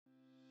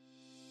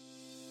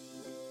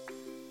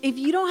If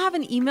you don't have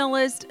an email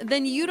list,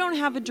 then you don't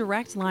have a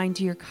direct line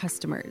to your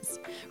customers.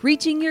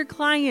 Reaching your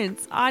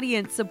clients,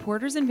 audience,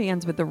 supporters, and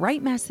fans with the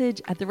right message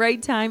at the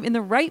right time in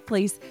the right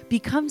place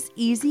becomes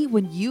easy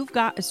when you've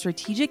got a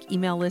strategic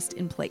email list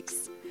in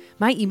place.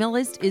 My email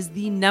list is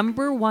the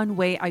number one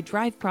way I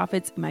drive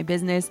profits in my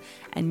business,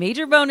 and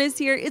major bonus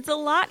here, it's a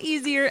lot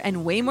easier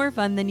and way more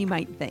fun than you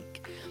might think.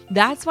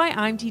 That's why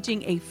I'm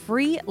teaching a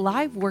free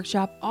live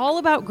workshop all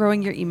about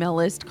growing your email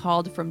list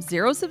called From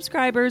Zero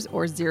Subscribers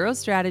or Zero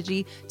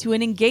Strategy to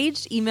an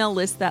Engaged Email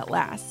List That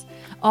Lasts.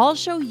 I'll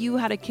show you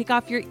how to kick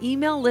off your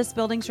email list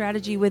building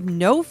strategy with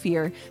no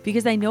fear,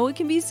 because I know it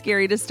can be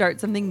scary to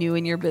start something new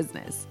in your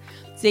business.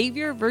 Save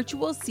your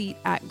virtual seat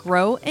at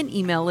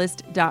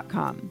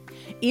growanemaillist.com.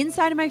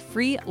 Inside of my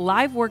free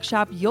live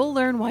workshop, you'll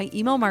learn why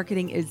email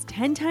marketing is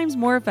 10 times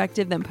more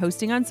effective than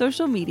posting on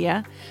social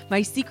media,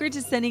 my secret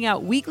to sending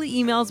out weekly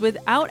emails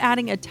without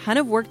adding a ton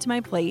of work to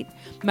my plate,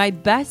 my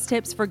best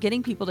tips for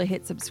getting people to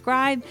hit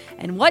subscribe,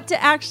 and what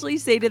to actually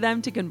say to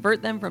them to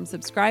convert them from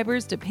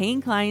subscribers to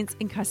paying clients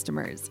and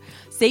customers.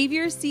 Save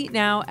your seat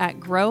now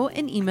at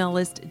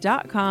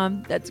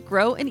growanemaillist.com. That's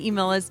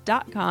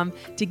growanemaillist.com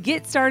to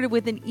get started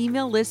with an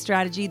email list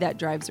strategy that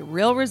drives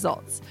real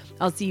results.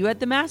 I'll see you at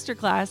the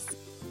masterclass.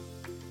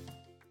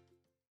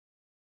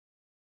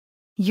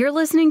 You're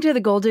listening to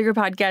the Goal Digger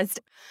Podcast.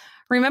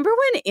 Remember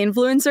when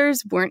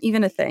influencers weren't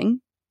even a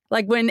thing?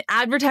 Like when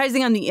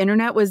advertising on the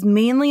internet was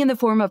mainly in the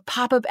form of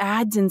pop-up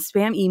ads and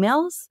spam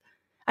emails?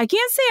 I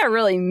can't say I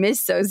really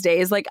miss those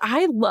days. Like,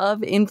 I love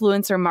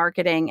influencer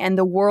marketing and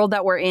the world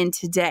that we're in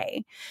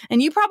today.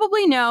 And you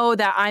probably know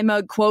that I'm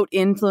a quote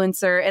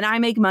influencer and I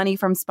make money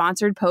from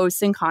sponsored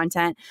posts and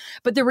content.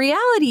 But the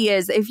reality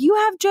is, if you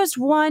have just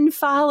one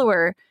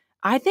follower,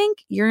 I think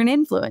you're an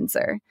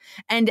influencer.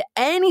 And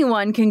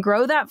anyone can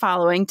grow that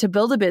following to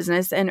build a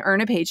business and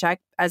earn a paycheck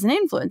as an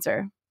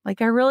influencer.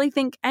 Like, I really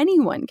think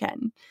anyone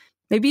can.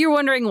 Maybe you're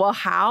wondering, well,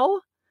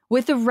 how?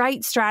 With the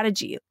right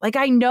strategy. Like,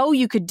 I know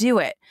you could do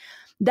it.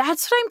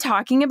 That's what I'm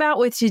talking about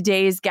with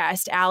today's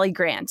guest, Allie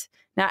Grant.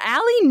 Now,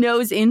 Allie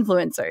knows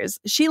influencers.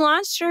 She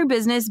launched her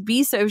business,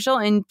 Be Social,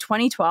 in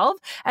 2012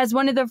 as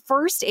one of the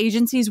first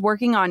agencies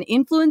working on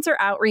influencer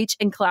outreach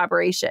and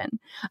collaboration.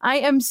 I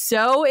am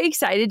so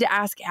excited to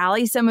ask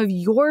Allie some of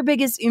your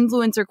biggest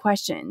influencer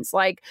questions,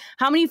 like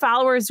how many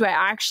followers do I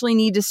actually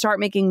need to start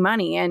making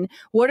money? And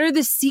what are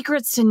the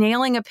secrets to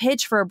nailing a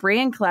pitch for a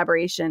brand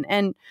collaboration?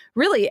 And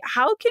really,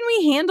 how can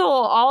we handle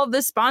all of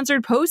the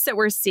sponsored posts that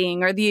we're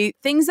seeing or the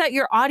things that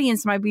your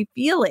audience might be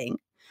feeling?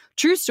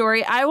 True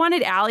story, I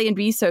wanted Allie and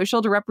Be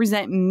Social to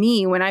represent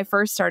me when I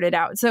first started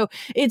out. So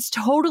it's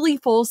totally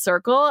full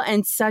circle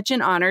and such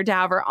an honor to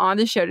have her on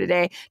the show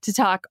today to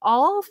talk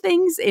all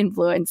things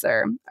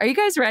influencer. Are you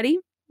guys ready?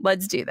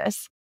 Let's do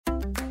this.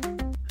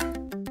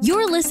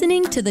 You're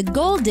listening to the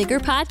Goal Digger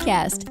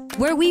Podcast,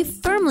 where we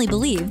firmly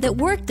believe that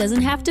work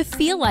doesn't have to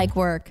feel like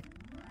work.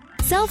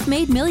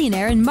 Self-made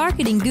millionaire and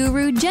marketing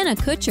guru Jenna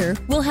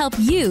Kutcher will help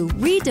you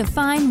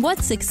redefine what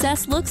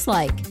success looks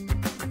like.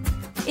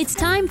 It's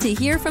time to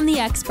hear from the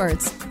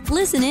experts,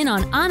 listen in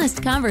on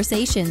honest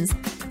conversations,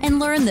 and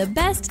learn the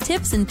best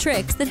tips and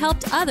tricks that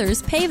helped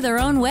others pave their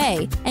own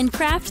way and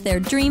craft their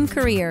dream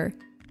career.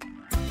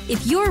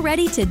 If you're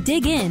ready to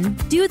dig in,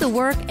 do the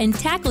work, and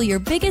tackle your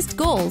biggest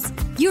goals,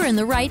 you're in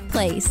the right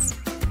place.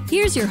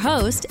 Here's your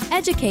host,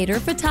 educator,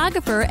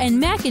 photographer, and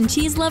mac and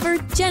cheese lover,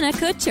 Jenna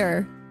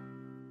Kutcher.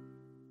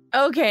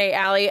 Okay,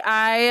 Allie,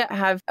 I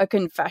have a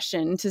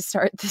confession to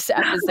start this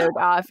episode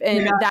off,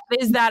 and that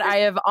is that I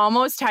have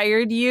almost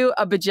hired you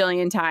a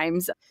bajillion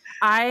times.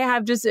 I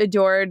have just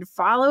adored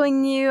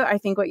following you. I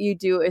think what you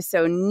do is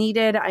so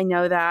needed. I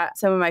know that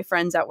some of my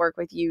friends that work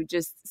with you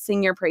just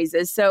sing your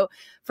praises. So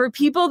for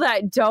people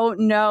that don't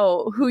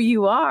know who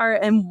you are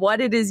and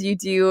what it is you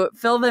do,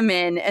 fill them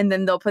in, and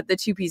then they'll put the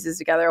two pieces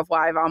together of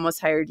why I've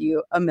almost hired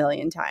you a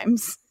million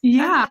times.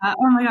 Yeah.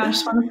 Oh my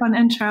gosh. What a fun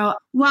intro.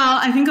 Well,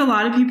 I think a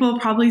lot of people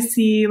probably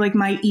see like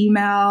my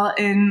email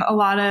in a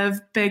lot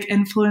of big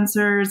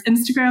influencers'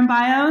 Instagram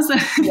bios. I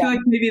feel like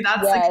maybe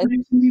that's the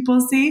connection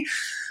people see.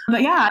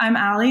 But yeah, I'm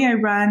Allie. I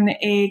run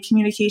a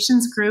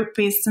communications group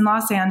based in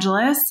Los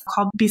Angeles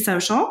called Be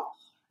Social.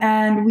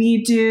 And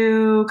we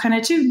do kind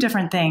of two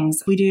different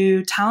things. We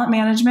do talent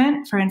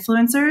management for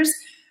influencers,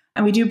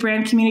 and we do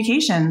brand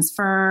communications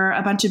for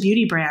a bunch of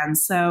beauty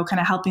brands. So kind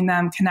of helping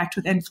them connect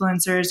with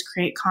influencers,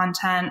 create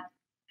content,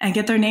 and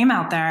get their name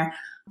out there.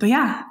 But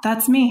yeah,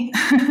 that's me.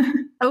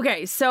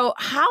 Okay, so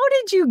how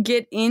did you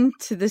get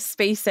into the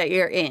space that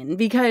you're in?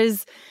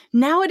 Because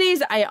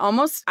nowadays, I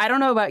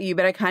don't know about you,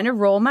 but I kind of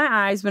roll my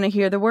eyes when I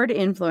hear the word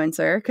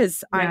influencer,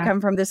 because I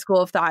come from the school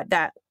of thought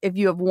that if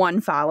you have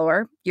one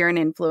follower, you're an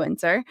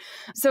influencer.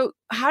 So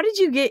how did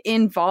you get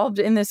involved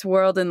in this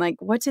world, and like,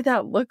 what did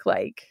that look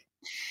like?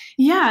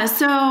 Yeah,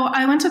 so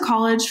I went to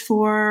college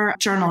for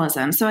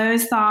journalism. So I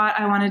always thought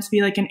I wanted to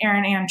be like an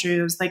Erin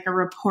Andrews, like a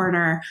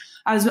reporter.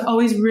 I was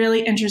always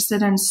really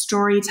interested in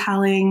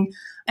storytelling.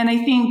 And I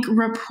think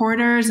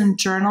reporters and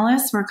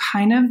journalists were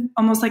kind of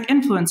almost like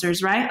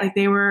influencers, right? Like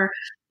they were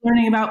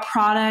learning about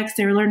products.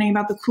 They were learning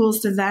about the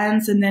coolest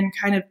events and then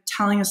kind of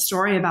telling a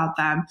story about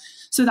them.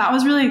 So that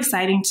was really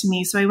exciting to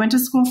me. So I went to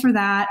school for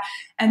that.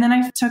 And then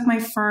I took my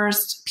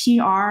first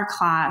PR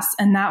class.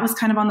 And that was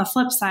kind of on the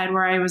flip side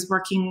where I was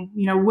working,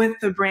 with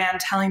the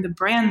brand, telling the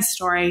brand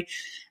story.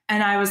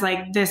 And I was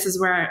like, this is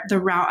where the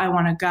route I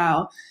want to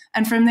go.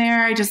 And from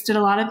there, I just did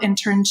a lot of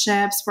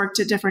internships, worked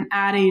at different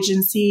ad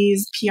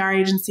agencies, PR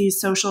agencies,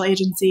 social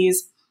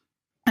agencies,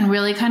 and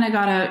really kind of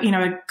got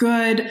a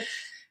good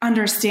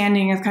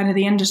understanding of kind of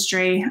the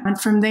industry. And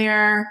from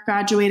there,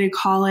 graduated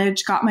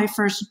college, got my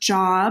first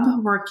job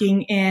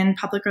working in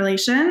public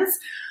relations,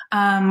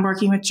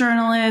 working with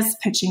journalists,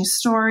 pitching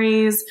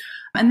stories.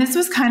 And this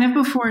was kind of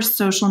before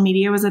social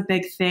media was a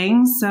big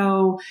thing.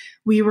 So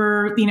we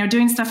were,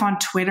 doing stuff on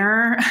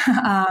Twitter,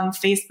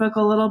 Facebook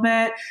a little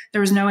bit.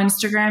 There was no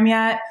Instagram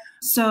yet.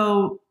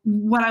 So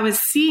what I was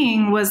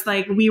seeing was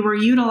like we were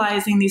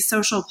utilizing these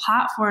social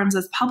platforms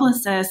as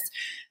publicists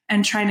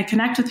and trying to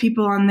connect with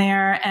people on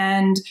there.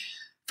 And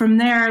from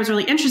there, I was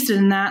really interested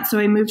in that. So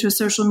I moved to a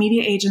social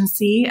media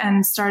agency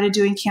and started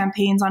doing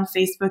campaigns on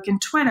Facebook and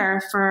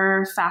Twitter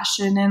for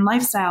fashion and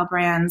lifestyle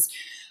brands.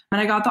 And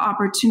I got the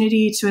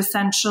opportunity to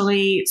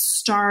essentially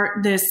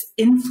start this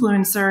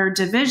influencer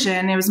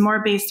division. It was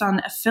more based on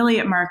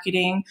affiliate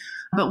marketing,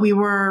 but we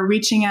were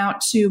reaching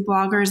out to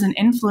bloggers and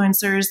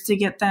influencers to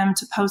get them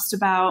to post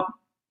about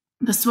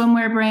the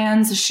swimwear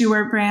brands, the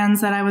shoewear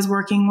brands that I was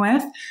working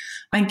with,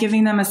 and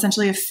giving them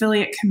essentially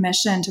affiliate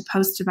commission to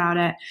post about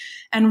it.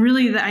 And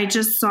really, I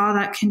just saw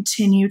that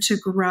continue to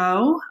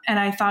grow. And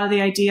I thought of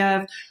the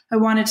idea of I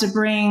wanted to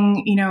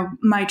bring,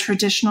 my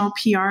traditional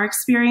PR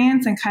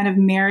experience and kind of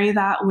marry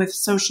that with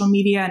social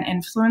media and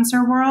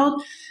influencer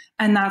world.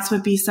 And that's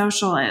what Be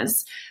Social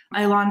is.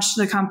 I launched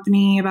the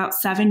company about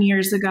 7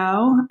 years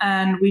ago,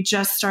 and we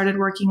just started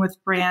working with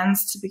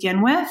brands to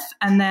begin with.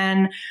 And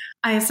then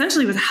I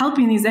essentially was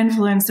helping these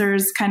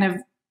influencers kind of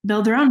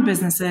build their own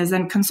businesses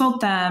and consult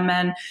them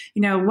and,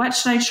 what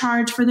should I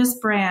charge for this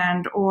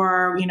brand?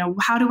 Or,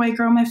 how do I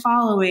grow my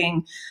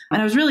following?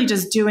 And I was really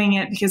just doing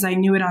it because I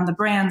knew it on the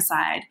brand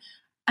side.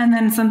 And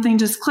then something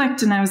just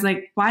clicked and I was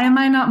like, why am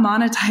I not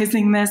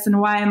monetizing this? And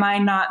why am I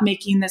not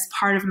making this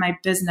part of my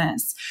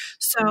business?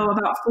 So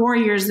about 4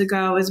 years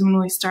ago is when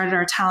we started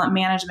our talent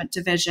management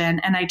division.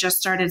 And I just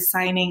started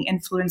signing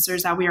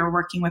influencers that we are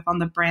working with on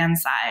the brand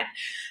side.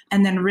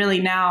 And then really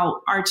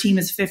now our team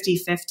is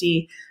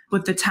 50-50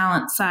 with the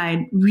talent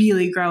side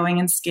really growing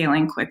and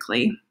scaling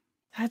quickly.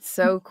 That's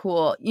so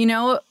cool.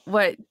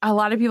 What a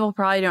lot of people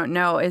probably don't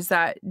know is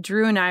that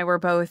Drew and I were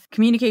both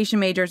communication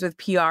majors with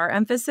PR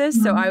emphasis.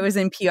 Mm-hmm. So I was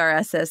in PR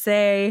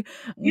SSA.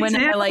 When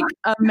I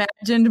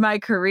imagined my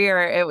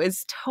career, it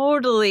was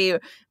totally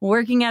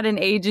working at an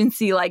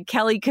agency like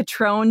Kelly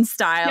Catrone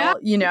style,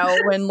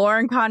 when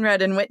Lauren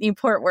Conrad and Whitney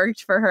Port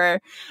worked for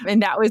her.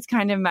 And that was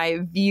kind of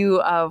my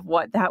view of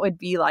what that would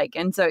be like.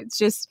 And so it's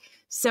just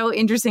so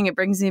interesting. It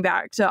brings me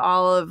back to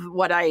all of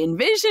what I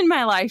envisioned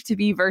my life to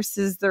be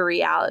versus the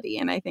reality.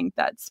 And I think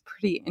that's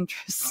pretty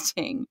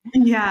interesting.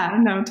 Yeah,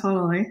 no,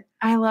 totally.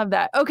 I love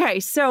that. Okay.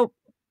 So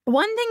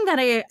one thing that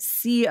I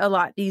see a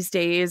lot these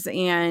days,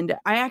 and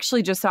I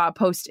actually just saw a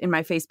post in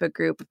my Facebook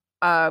group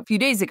a few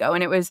days ago,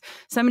 and it was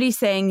somebody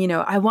saying,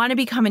 I want to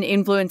become an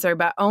influencer,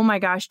 but oh my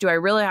gosh, do I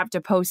really have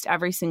to post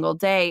every single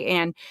day?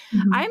 And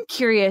I'm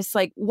curious,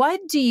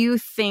 what do you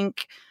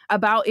think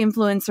about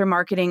influencer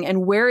marketing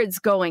and where it's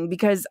going?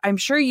 Because I'm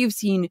sure you've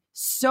seen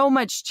so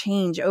much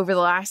change over the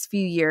last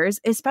few years,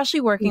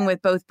 especially working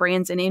with both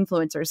brands and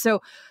influencers.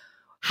 So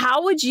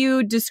how would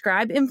you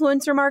describe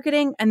influencer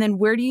marketing? And then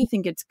where do you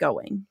think it's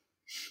going?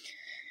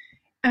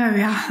 Oh,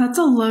 yeah, that's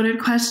a loaded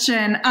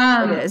question.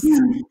 It is.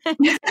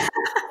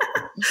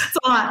 It's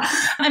a lot.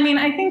 I mean,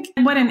 I think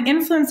what an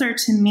influencer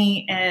to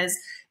me is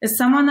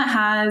someone that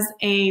has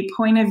a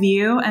point of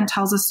view and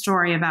tells a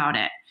story about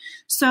it.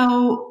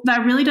 So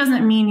that really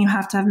doesn't mean you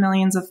have to have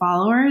millions of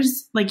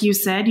followers. Like you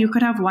said, you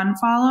could have one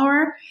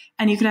follower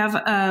and you could have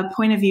a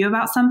point of view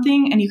about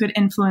something and you could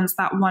influence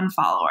that one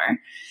follower.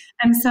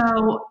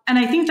 And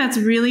I think that's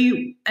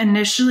really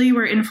initially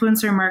where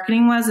influencer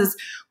marketing was, is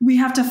we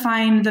have to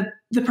find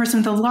the person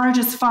with the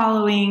largest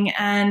following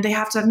and they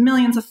have to have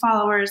millions of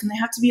followers and they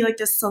have to be like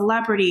this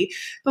celebrity.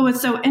 But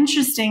what's so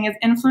interesting is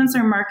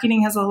influencer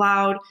marketing has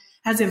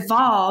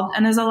evolved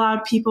and has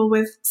allowed people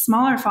with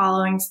smaller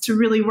followings to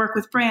really work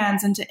with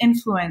brands and to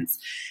influence.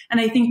 And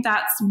I think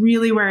that's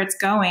really where it's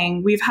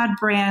going. We've had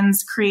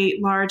brands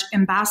create large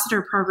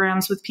ambassador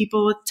programs with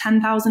people with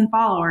 10,000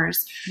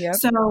 followers. Yep.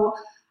 So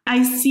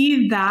I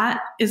see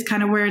that is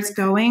kind of where it's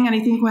going. And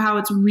I think how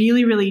it's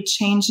really, really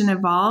changed and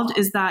evolved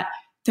is that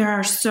there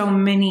are so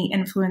many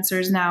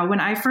influencers now. When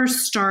I first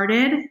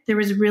started, there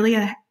was really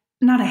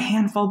not a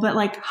handful, but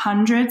like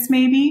hundreds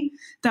maybe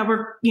that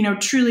were,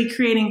 truly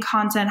creating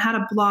content, had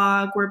a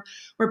blog,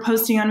 we're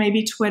posting on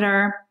maybe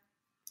Twitter.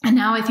 And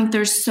now I think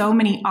there's so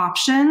many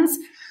options,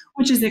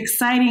 which is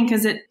exciting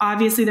because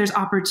obviously there's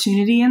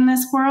opportunity in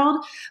this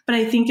world, but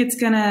I think it's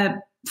going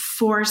to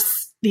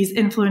force these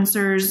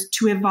influencers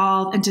to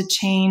evolve and to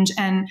change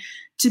and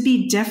to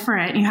be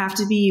different. You have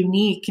to be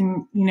unique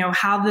and,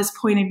 have this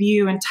point of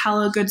view and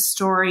tell a good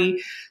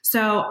story.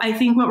 So I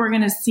think what we're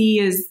going to see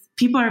is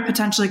people are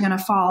potentially going to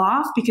fall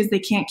off because they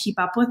can't keep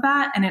up with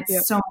that. And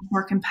it's so much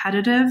more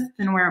competitive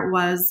than where it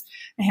was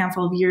a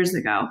handful of years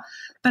ago.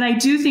 But I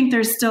do think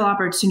there's still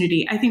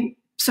opportunity. I think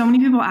so many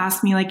people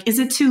ask me, like, is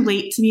it too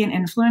late to be an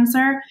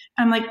influencer?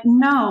 I'm like,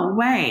 no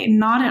way,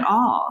 not at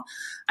all.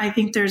 I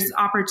think there's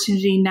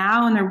opportunity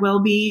now and there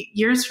will be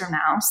years from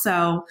now.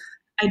 So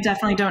I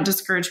definitely don't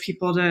discourage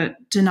people to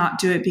not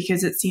do it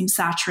because it seems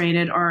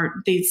saturated or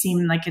they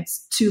seem like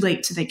it's too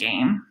late to the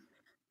game.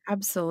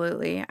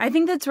 Absolutely. I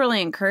think that's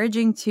really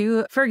encouraging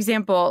too. For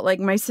example, like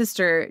my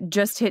sister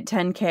just hit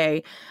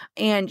 10K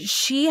and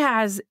she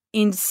has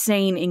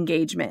insane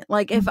engagement.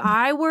 Like if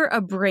I were a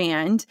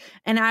brand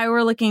and I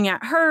were looking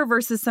at her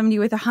versus somebody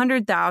with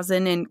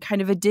 100,000 and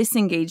kind of a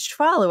disengaged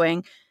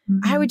following,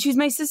 I would choose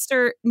my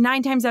sister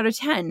 9 times out of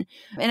 10.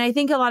 And I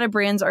think a lot of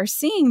brands are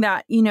seeing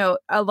that,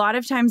 a lot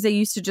of times they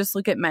used to just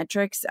look at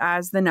metrics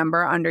as the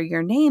number under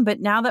your name.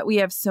 But now that we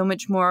have so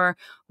much more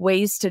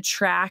ways to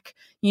track,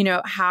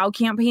 how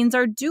campaigns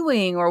are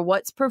doing or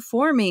what's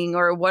performing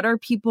or what are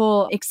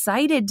people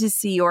excited to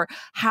see or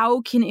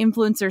how can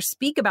influencers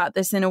speak about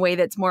this in a way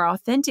that's more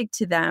authentic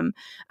to them.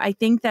 I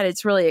think that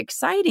it's really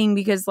exciting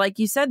because like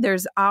you said,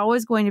 there's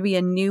always going to be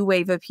a new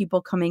wave of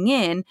people coming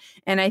in.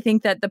 And I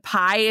think that the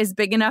pie is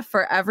big enough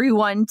for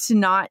everyone to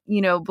not,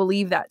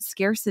 believe that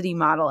scarcity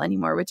model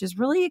anymore, which is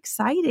really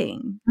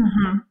exciting.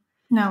 Mm-hmm.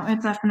 No,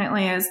 it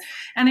definitely is.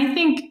 And I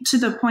think to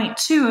the point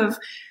too of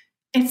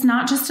it's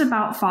not just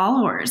about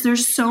followers.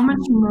 There's so much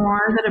more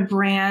that a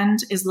brand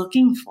is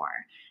looking for.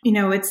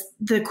 It's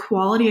the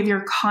quality of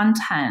your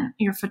content,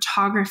 your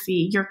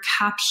photography, your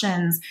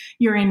captions,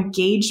 your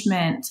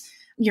engagement,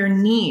 your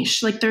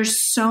niche. Like there's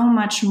so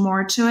much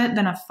more to it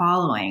than a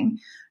following.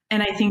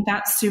 And I think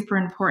that's super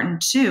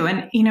important too.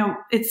 And,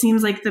 it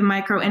seems like the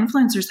micro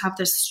influencers have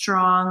this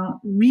strong,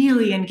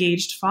 really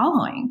engaged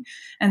following.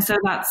 And so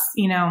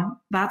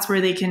that's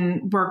where they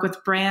can work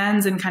with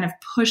brands and kind of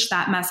push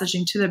that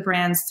messaging to the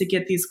brands to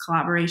get these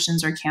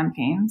collaborations or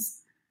campaigns.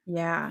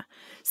 Yeah.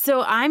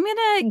 So I'm going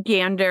to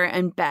gander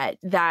and bet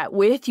that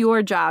with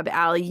your job,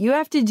 Allie, you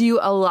have to do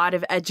a lot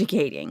of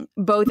educating,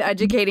 both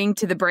educating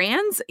to the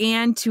brands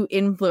and to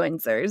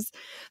influencers.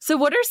 So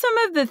what are some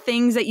of the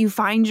things that you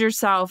find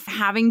yourself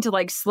having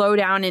to slow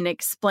down and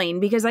explain?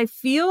 Because I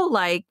feel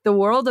like the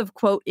world of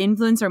quote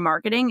influencer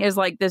marketing is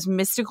like this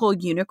mystical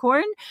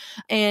unicorn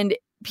and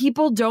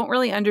people don't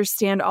really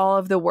understand all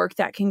of the work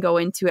that can go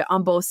into it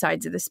on both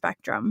sides of the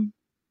spectrum.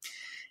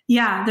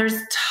 Yeah, there's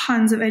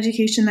tons of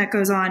education that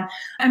goes on.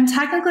 I'm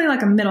technically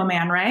like a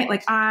middleman, right?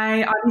 Like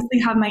I obviously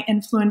have my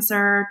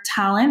influencer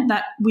talent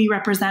that we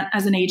represent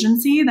as an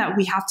agency that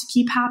we have to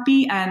keep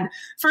happy. And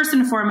first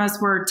and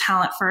foremost, we're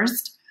talent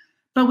first.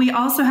 But we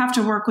also have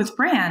to work with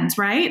brands,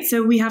 right?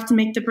 So we have to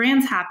make the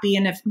brands happy.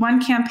 And if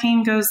one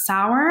campaign goes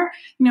sour,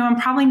 I'm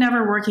probably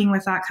never working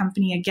with that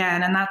company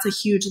again. And that's a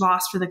huge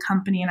loss for the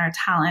company and our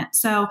talent.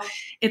 So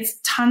it's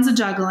tons of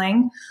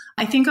juggling.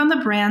 I think on the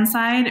brand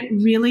side,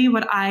 really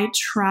what I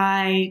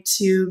try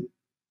to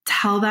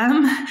tell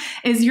them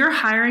is you're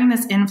hiring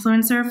this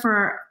influencer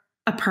for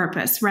a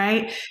purpose,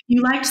 right?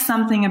 You liked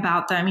something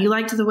about them. You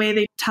liked the way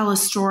they tell a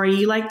story.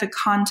 You like the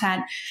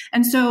content.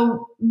 And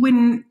so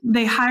when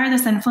they hire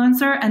this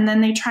influencer and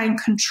then they try and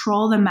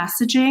control the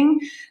messaging,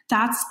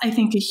 that's, I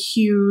think, a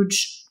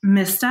huge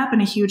misstep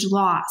and a huge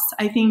loss.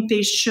 I think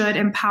they should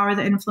empower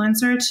the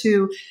influencer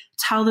to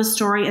tell the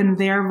story in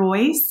their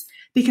voice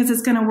because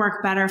it's going to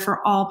work better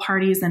for all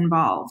parties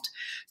involved.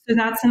 So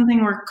that's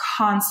something we're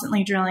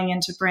constantly drilling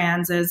into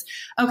brands is,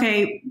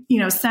 okay,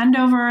 send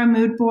over a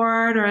mood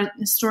board or a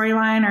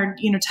storyline or,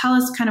 tell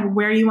us kind of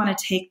where you want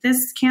to take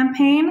this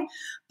campaign,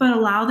 but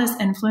allow this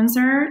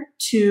influencer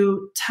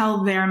to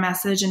tell their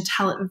message and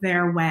tell it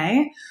their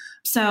way.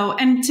 So,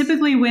 and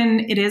typically when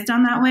it is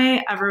done that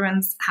way,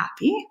 everyone's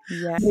happy.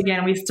 Yes. But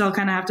again, we still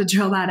kind of have to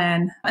drill that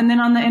in. And then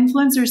on the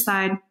influencer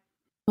side,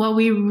 what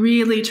we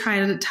really try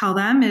to tell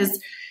them is,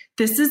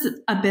 this is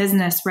a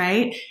business,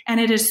 right? And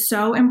it is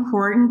so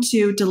important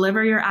to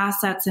deliver your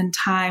assets in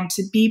time,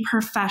 to be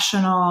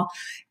professional,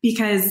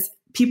 because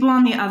people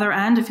on the other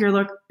end, if you're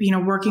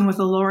working with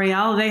a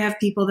L'Oreal, they have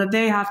people that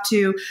they have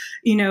to,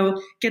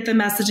 get the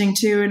messaging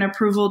to and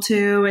approval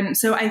to. And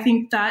so I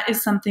think that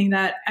is something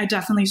that I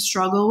definitely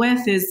struggle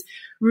with is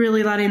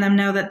really letting them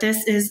know that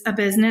this is a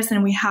business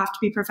and we have to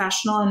be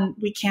professional and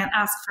we can't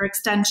ask for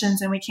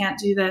extensions and we can't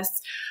do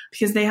this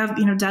because they have,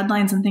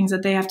 deadlines and things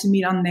that they have to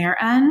meet on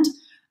their end.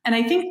 And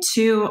I think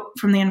too,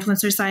 from the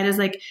influencer side is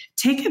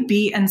take a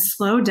beat and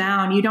slow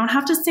down. You don't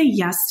have to say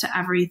yes to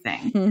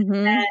everything. Mm-hmm.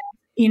 And,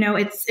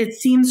 it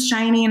seems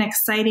shiny and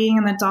exciting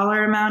and the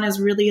dollar amount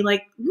is really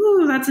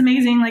woo, that's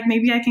amazing.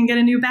 Maybe I can get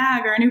a new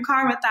bag or a new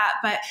car with that.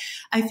 But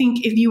I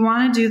think if you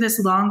want to do this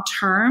long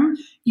term,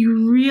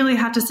 you really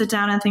have to sit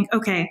down and think,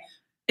 okay,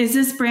 is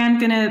this brand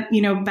going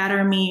to,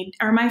 better me?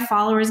 Are my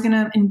followers going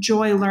to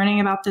enjoy learning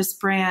about this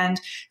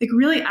brand? Like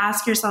really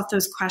ask yourself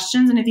those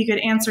questions. And if you could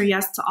answer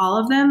yes to all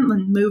of them,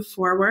 then move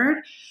forward.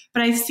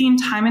 But I've seen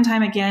time and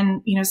time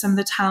again, some of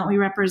the talent we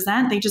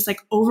represent, they just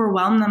like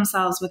overwhelm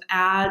themselves with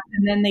ads,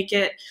 and then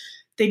they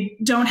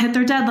don't hit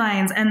their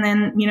deadlines, and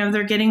then,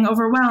 they're getting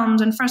overwhelmed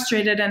and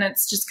frustrated, and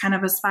it's just kind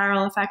of a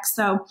spiral effect.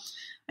 So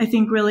I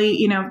think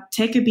really,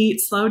 take a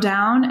beat, slow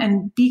down,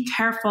 and be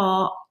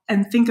careful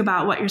and think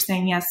about what you're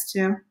saying yes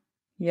to.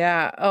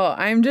 Yeah. Oh,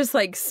 I'm just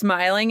like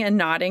smiling and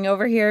nodding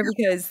over here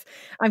because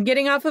I'm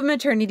getting off of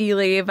maternity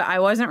leave. I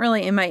wasn't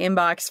really in my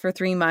inbox for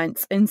 3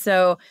 months. And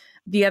so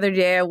the other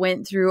day I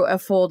went through a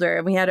folder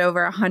and we had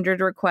over 100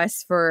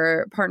 requests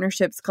for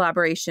partnerships,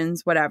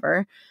 collaborations,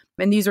 whatever.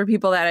 And these were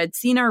people that had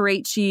seen our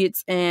rate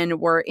sheets and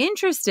were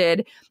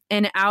interested.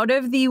 And out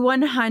of the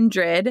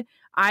 100,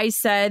 I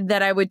said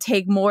that I would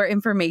take more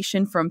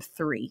information from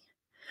 3.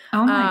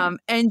 Oh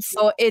and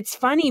so it's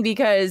funny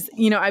because,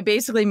 I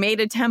basically made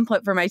a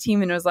template for my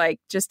team and was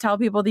like, just tell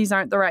people these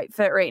aren't the right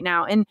fit right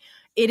now. And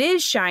it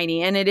is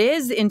shiny and it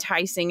is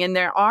enticing. And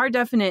there are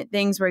definite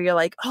things where you're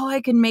like, oh, I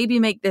can maybe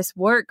make this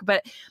work.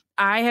 But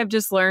I have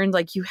just learned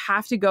like you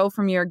have to go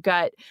from your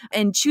gut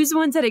and choose the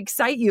ones that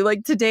excite you.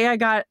 Like today I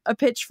got a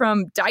pitch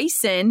from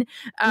Dyson,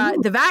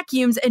 the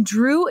vacuums, and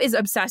Drew is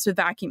obsessed with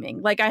vacuuming.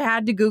 Like I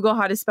had to Google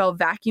how to spell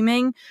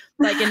vacuuming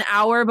like an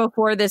hour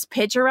before this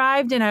pitch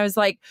arrived. And I was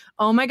like,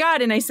 oh my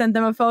God. And I sent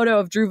them a photo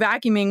of Drew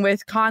vacuuming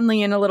with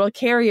Conley in a little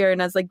carrier.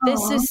 And I was like,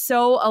 this is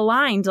so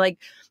aligned. Like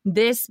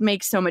this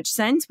makes so much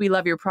sense. We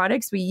love your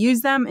products. We use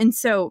them. And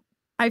so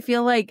I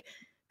feel like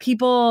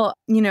people,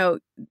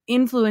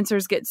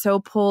 influencers get so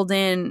pulled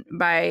in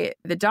by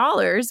the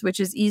dollars, which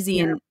is easy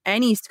in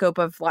any scope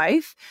of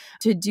life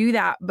to do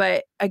that.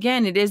 But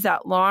again, it is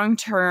that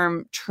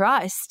long-term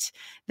trust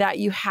that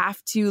you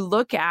have to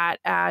look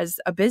at as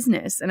a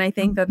business. And I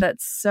think that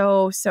that's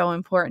so, so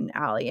important,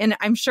 Allie. And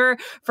I'm sure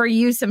for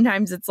you,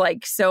 sometimes it's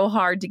like so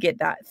hard to get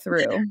that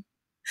through.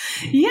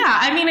 Yeah.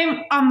 I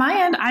mean, on my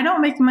end, I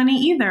don't make money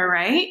either,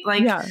 right?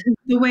 Like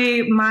the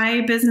way my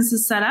business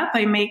is set up,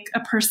 I make a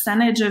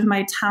percentage of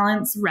my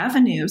talent's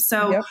revenue.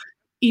 So,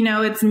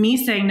 it's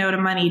me saying no to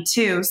money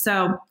too.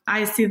 So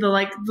I see the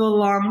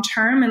long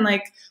term and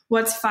like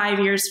what's 5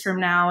 years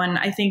from now. And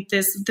I think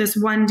this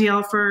one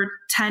deal for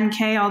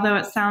 $10K, although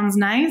it sounds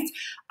nice,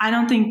 I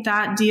don't think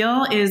that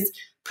deal is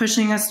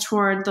pushing us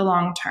toward the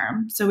long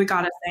term. So we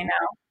got to say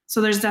no.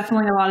 So there's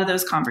definitely a lot of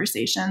those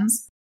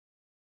conversations.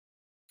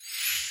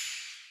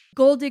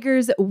 Goal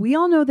diggers, we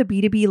all know the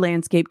B2B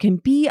landscape can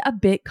be a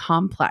bit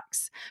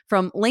complex.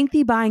 From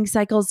lengthy buying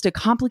cycles to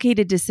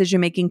complicated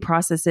decision-making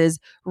processes,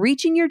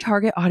 reaching your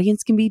target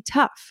audience can be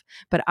tough.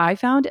 But I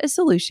found a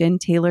solution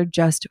tailored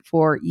just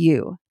for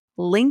you.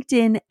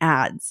 LinkedIn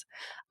ads.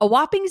 A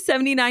whopping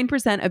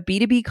 79% of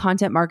B2B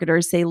content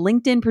marketers say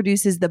LinkedIn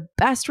produces the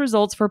best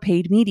results for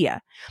paid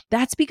media.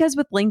 That's because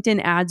with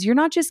LinkedIn ads, you're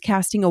not just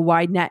casting a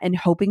wide net and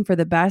hoping for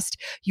the best,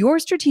 you're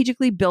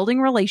strategically building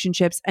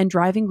relationships and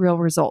driving real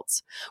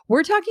results.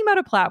 We're talking about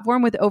a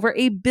platform with over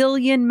 1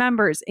 billion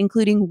members,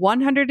 including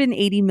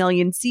 180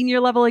 million senior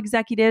level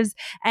executives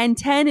and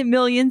 10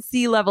 million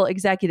C-level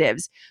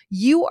executives.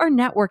 You are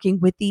networking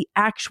with the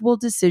actual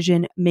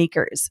decision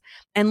makers.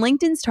 And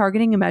LinkedIn's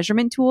targeting and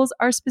measurement tools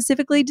are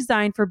specifically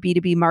designed for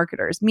B2B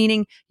marketers,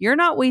 meaning you're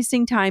not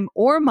wasting time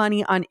or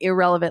money on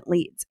irrelevant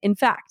leads. In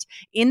fact,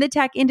 in the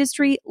tech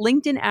industry,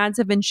 LinkedIn ads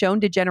have been shown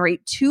to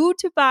generate 2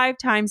 to 5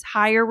 times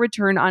higher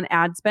return on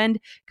ad spend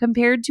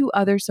compared to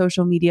other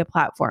social media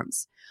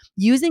platforms.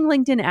 Using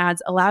LinkedIn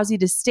ads allows you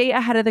to stay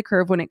ahead of the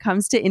curve when it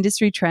comes to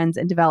industry trends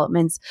and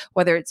developments,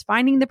 whether it's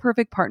finding the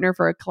perfect partner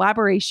for a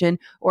collaboration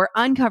or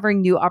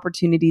uncovering new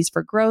opportunities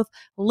for growth.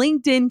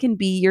 LinkedIn can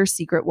be your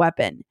secret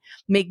weapon.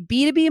 Make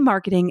B2B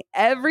marketing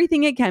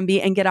everything it can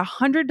be and get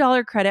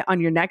 $100 credit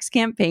on your next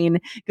campaign.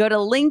 Go to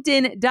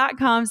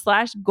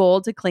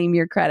linkedin.com/goal to claim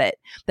your credit.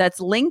 That's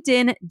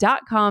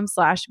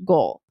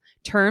linkedin.com/goal.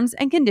 Terms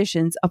and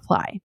conditions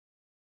apply.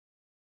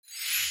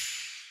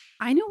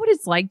 I know what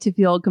it's like to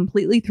feel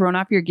completely thrown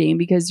off your game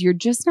because you're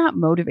just not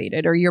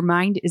motivated or your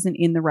mind isn't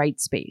in the right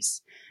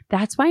space.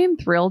 That's why I'm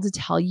thrilled to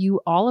tell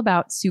you all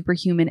about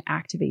Superhuman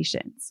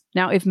Activations.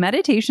 Now, if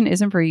meditation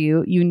isn't for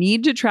you, you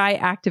need to try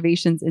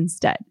Activations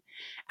instead.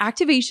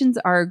 Activations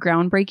are a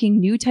groundbreaking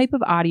new type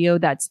of audio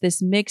that's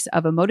this mix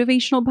of a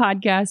motivational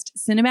podcast,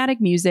 cinematic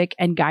music,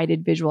 and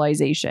guided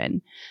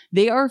visualization.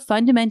 They are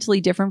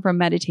fundamentally different from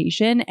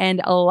meditation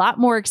and a lot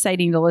more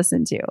exciting to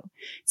listen to.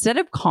 Instead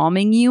of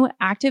calming you,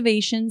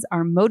 activations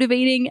are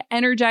motivating,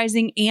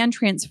 energizing, and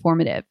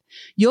transformative.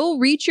 You'll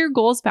reach your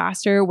goals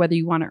faster, whether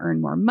you want to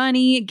earn more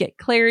money, get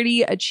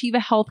clarity, achieve a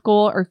health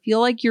goal, or feel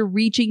like you're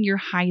reaching your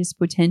highest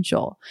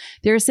potential.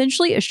 They're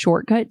essentially a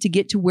shortcut to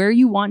get to where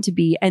you want to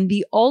be and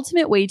the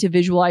ultimate way to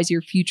visualize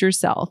your future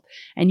self.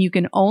 And you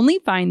can only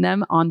find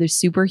them on the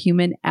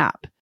Superhuman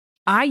app.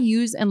 I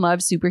use and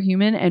love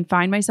Superhuman and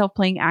find myself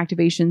playing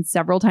activations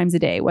several times a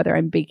day, whether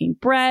I'm baking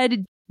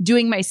bread,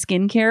 doing my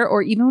skincare,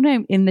 or even when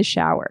I'm in the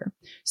shower.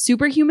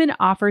 Superhuman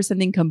offers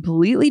something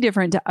completely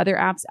different to other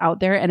apps out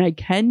there, and I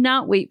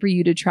cannot wait for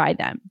you to try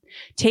them.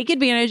 Take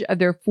advantage of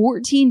their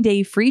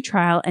 14-day free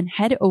trial and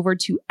head over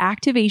to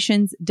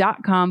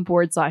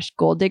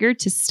activations.com/goaldigger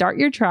to start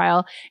your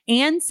trial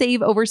and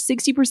save over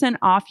 60%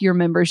 off your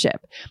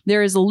membership.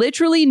 There is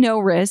literally no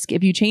risk.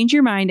 If you change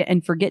your mind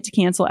and forget to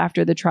cancel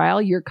after the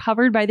trial, you're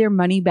covered by their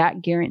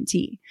money-back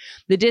guarantee.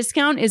 The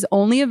discount is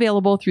only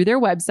available through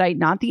their website,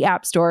 not the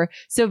App Store.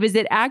 So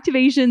visit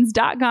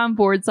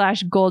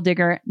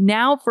activations.com/goaldigger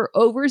now for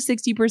over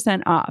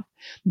 60% off.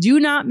 Do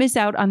not miss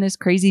out on this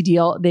crazy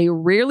deal. They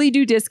rarely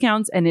do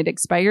discounts and it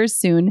expires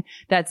soon.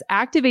 That's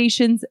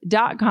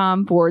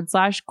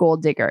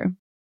activations.com/goaldigger.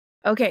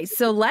 Okay,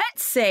 so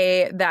let's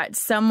say that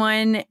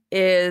someone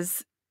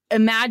is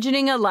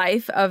imagining a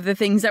life of the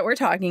things that we're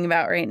talking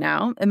about right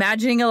now,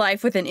 imagining a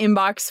life with an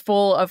inbox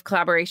full of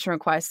collaboration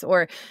requests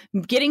or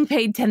getting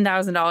paid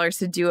 $10,000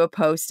 to do a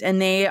post.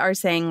 And they are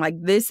saying like,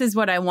 this is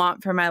what I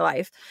want for my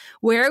life.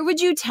 Where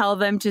would you tell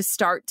them to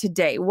start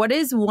today? What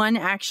is one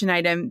action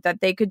item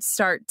that they could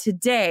start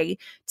today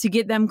to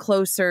get them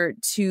closer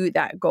to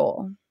that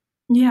goal?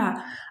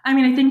 Yeah. I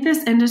mean, I think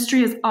this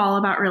industry is all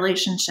about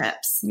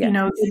relationships. Yes. You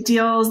know, the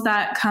deals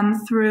that come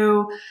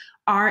through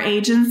our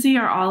agency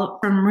are all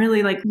from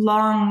really like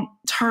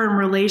long-term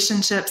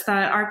relationships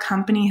that our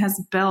company has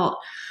built.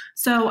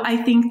 So I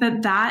think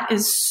that that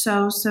is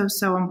so, so,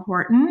 so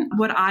important.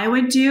 What I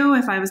would do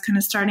if I was kind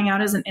of starting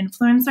out as an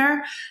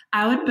influencer,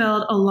 I would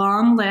build a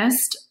long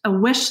list, a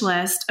wish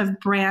list of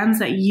brands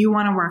that you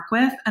want to work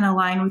with and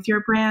align with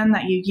your brand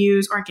that you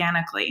use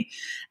organically.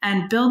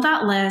 And build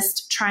that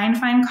list, try and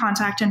find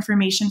contact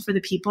information for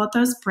the people at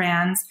those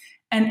brands,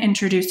 and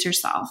introduce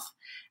yourself.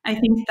 I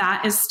think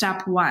that is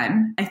step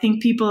one. I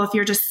think people, if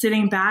you're just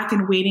sitting back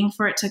and waiting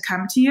for it to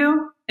come to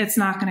you, it's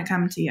not going to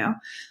come to you.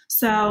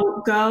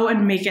 So go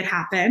and make it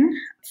happen.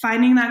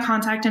 Finding that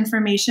contact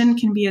information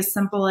can be as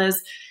simple as,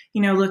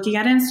 you know, looking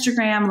at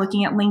Instagram,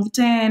 looking at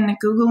LinkedIn,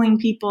 Googling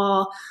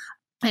people,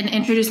 and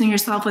introducing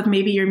yourself with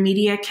maybe your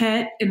media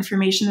kit,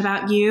 information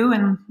about you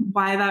and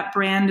why that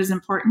brand is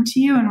important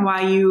to you and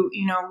why you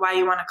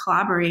want to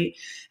collaborate.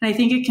 And I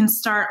think it can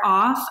start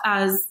off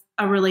as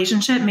a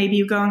relationship. Maybe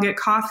you go and get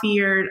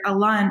coffee or a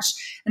lunch,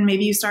 and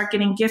maybe you start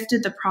getting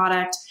gifted the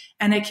product,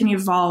 and it can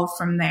evolve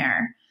from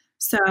there.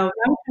 So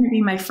that would kind of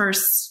be my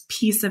first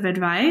piece of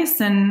advice.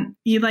 And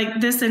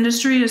this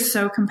industry is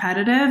so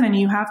competitive, and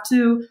you have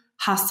to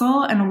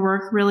hustle and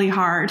work really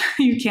hard.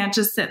 You can't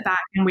just sit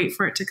back and wait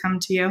for it to come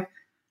to you.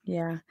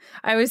 Yeah.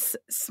 I was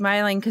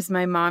smiling because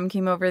my mom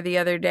came over the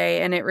other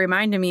day, and it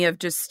reminded me of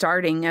just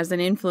starting as an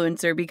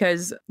influencer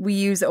because we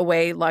use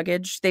Away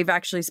luggage. They've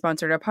actually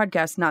sponsored our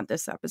podcast, not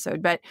this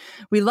episode, but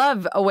we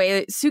love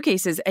Away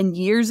suitcases. And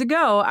years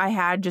ago, I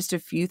had just a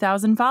few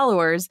thousand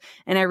followers,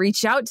 and I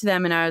reached out to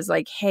them and I was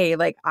like, hey,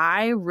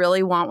 I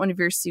really want one of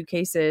your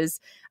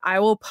suitcases. I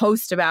will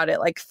post about it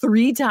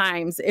 3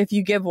 times if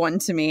you give one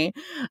to me.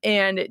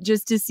 And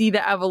just to see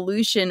the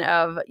evolution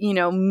of,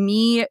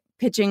 me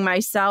pitching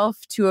myself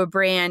to a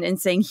brand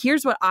and saying,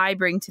 here's what I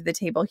bring to the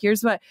table.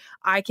 Here's what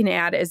I can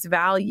add as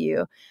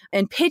value,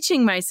 and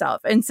pitching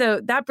myself. And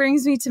so that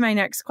brings me to my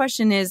next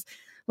question is,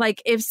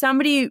 if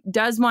somebody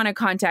does want to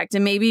contact,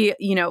 and maybe,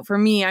 for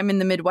me, I'm in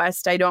the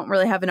Midwest, I don't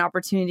really have an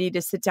opportunity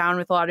to sit down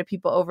with a lot of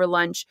people over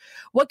lunch.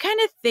 What kind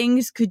of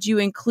things could you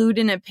include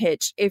in a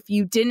pitch if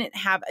you didn't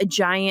have a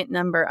giant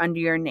number under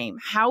your name?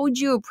 How would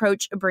you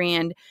approach a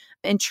brand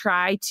and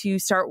try to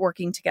start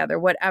working together,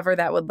 whatever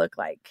that would look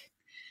like?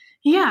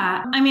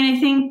 Yeah. I mean, I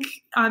think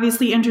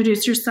obviously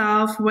introduce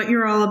yourself, what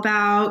you're all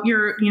about,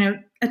 your,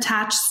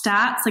 attached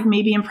stats, like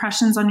maybe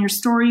impressions on your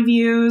story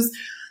views,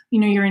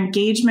 your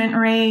engagement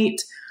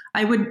rate.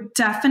 I would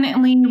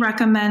definitely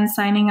recommend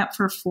signing up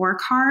for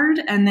 4Card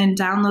and then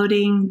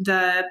downloading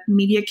the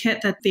media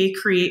kit that they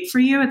create for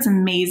you. It's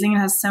amazing. It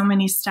has so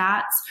many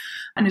stats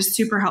and is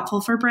super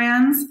helpful for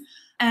brands.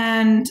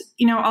 And,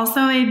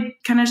 also I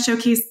kind of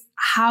showcase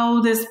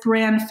how this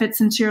brand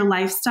fits into your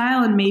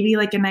lifestyle and maybe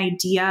an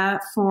idea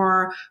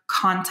for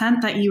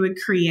content that you would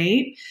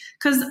create.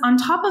 Because on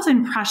top of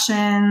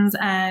impressions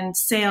and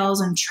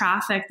sales and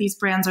traffic these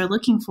brands are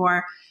looking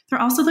for, they're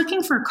also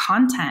looking for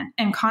content,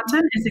 and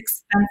content is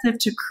expensive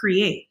to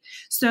create.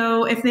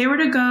 So if they were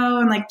to go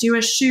and do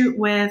a shoot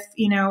with,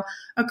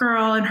 a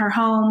girl in her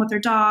home with her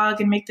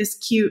dog and make this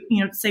cute,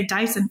 say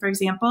Dyson, for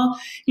example,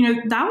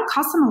 that would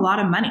cost them a lot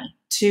of money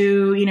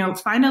to,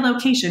 find a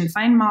location,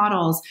 find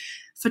models,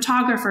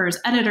 photographers,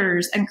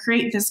 editors, and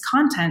create this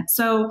content.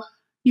 So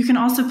you can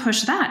also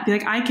push that.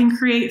 Be I can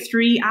create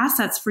 3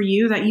 assets for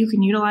you that you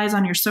can utilize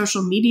on your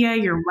social media,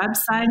 your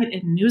website,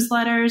 and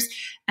newsletters.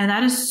 And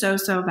that is so,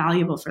 so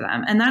valuable for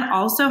them. And that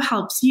also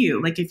helps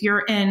you. If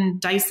you're in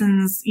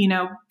Dyson's,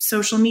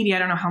 social media, I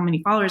don't know how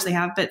many followers they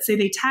have, but say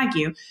they tag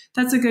you,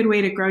 that's a good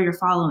way to grow your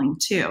following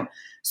too.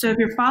 So if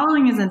your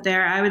following isn't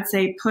there, I would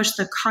say push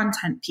the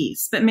content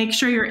piece, but make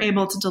sure you're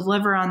able to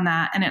deliver on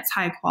that and it's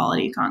high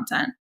quality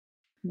content.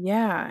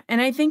 Yeah.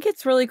 And I think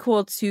it's really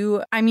cool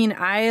too. I mean,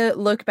 I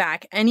look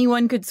back,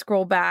 anyone could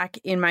scroll back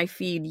in my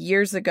feed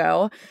years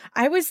ago.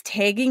 I was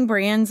tagging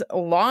brands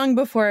long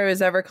before I was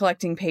ever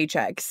collecting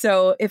paychecks.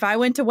 So if I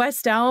went to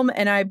West Elm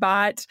and I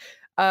bought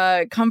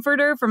a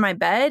comforter for my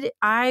bed,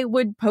 I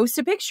would post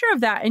a picture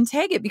of that and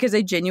tag it because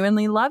I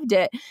genuinely loved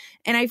it.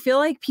 And I feel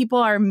like people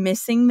are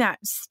missing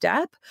that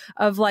step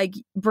of like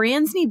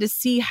brands need to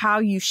see how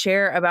you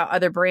share about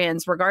other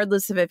brands,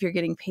 regardless of if you're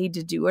getting paid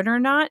to do it or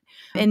not.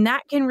 And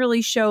that can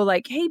really show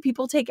like, hey,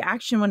 people take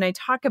action when I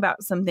talk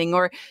about something,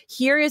 or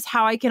here is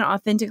how I can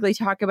authentically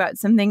talk about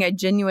something I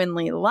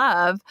genuinely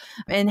love,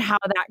 and how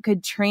that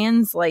could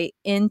translate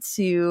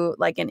into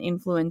like an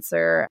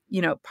influencer,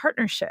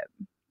 partnership.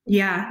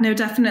 Yeah, no,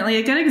 definitely.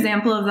 A good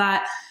example of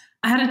that,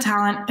 I had a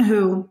talent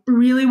who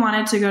really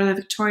wanted to go to the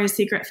Victoria's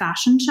Secret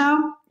fashion show.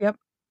 Yep.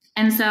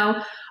 And so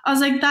I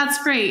was like,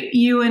 that's great.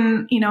 You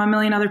and, a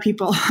million other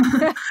people.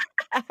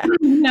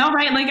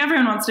 Right? Like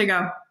everyone wants to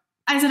go.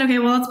 I said, okay,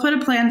 well, let's put a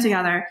plan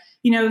together.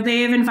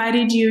 They've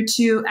invited you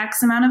to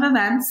X amount of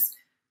events,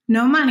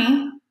 no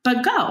money,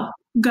 but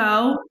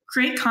go,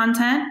 create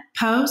content,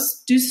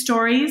 post, do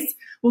stories.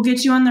 We'll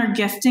get you on their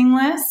gifting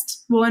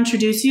list. We'll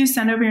introduce you,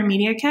 send over your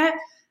media kit.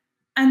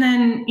 And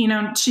then,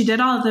 she did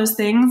all of those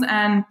things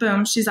and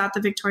boom, she's at the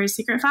Victoria's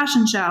Secret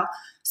fashion show.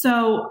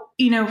 So,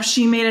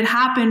 she made it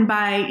happen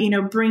by,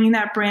 bringing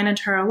that brand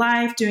into her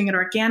life, doing it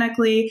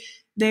organically.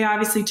 They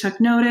obviously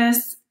took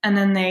notice and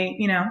then they,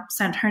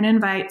 sent her an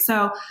invite.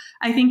 So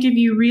I think if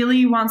you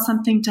really want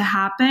something to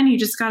happen, you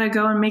just got to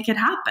go and make it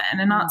happen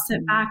and not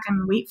sit back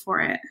and wait for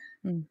it.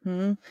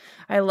 Mm-hmm.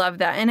 I love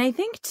that. And I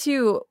think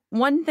too,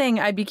 one thing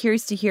I'd be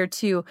curious to hear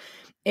too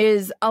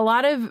is a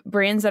lot of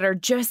brands that are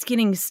just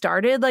getting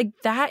started, like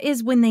that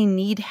is when they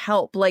need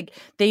help. Like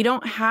they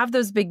don't have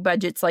those big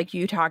budgets like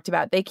you talked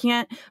about. They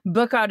can't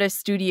book out a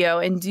studio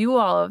and do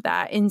all of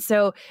that. And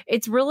so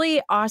it's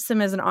really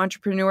awesome as an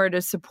entrepreneur to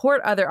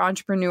support other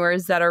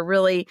entrepreneurs that are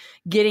really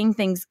getting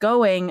things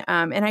going.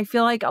 And I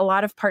feel like a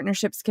lot of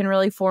partnerships can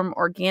really form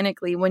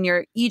organically when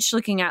you're each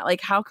looking at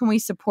like, how can we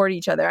support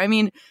each other? I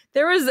mean,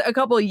 there was a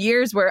couple of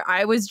years where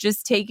I was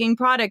just taking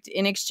product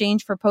in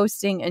exchange for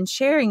posting and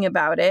sharing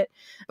about it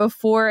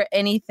before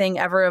anything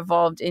ever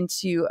evolved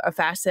into a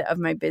facet of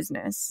my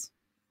business.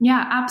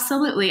 Yeah,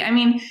 absolutely. I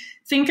mean,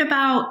 think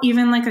about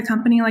even like a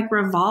company like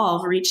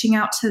Revolve, reaching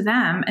out to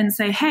them and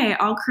say, hey,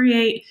 I'll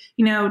create,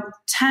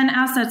 10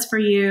 assets for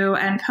you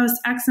and post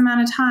X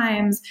amount of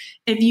times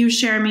if you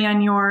share me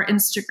on your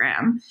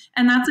Instagram.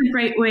 And that's a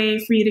great way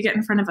for you to get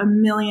in front of a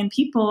million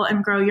people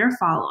and grow your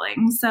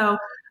following. So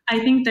I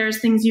think there's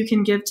things you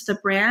can give to the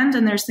brand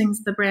and there's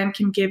things the brand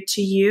can give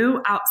to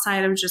you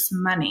outside of just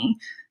money.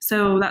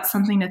 So that's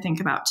something to think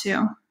about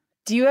too.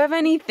 Do you have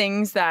any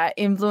things that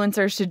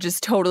influencers should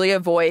just totally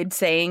avoid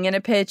saying in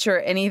a pitch, or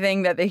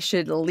anything that they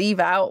should leave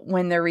out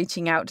when they're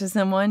reaching out to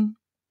someone?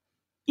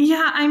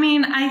 Yeah, I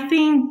mean, I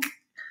think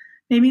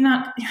maybe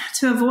not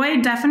to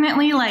avoid,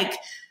 definitely like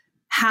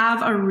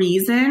have a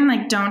reason.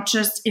 Like don't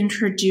just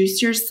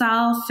introduce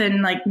yourself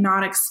and like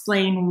not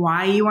explain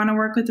why you want to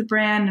work with the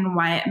brand and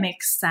why it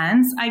makes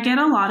sense. I get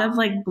a lot of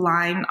like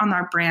blind on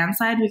our brand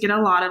side. We get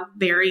a lot of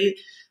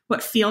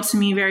what feel to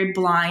me very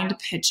blind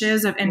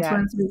pitches of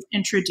influencers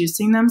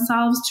introducing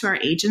themselves to our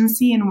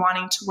agency and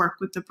wanting to work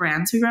with the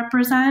brands we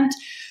represent,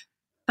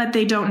 but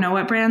they don't know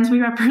what brands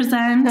we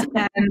represent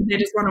and they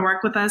just want to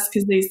work with us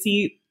because they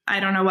see,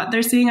 I don't know what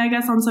they're seeing, I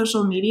guess, on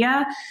social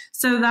media.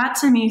 So that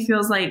to me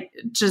feels like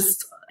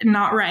just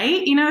not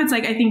right. It's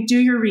like, I think do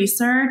your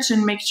research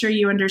and make sure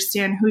you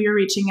understand who you're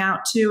reaching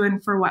out to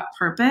and for what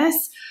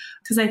purpose.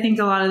 Because I think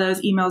a lot of those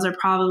emails are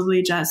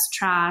probably just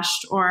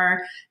trashed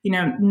or,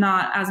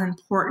 not as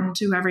important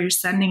to whoever you're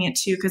sending it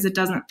to because it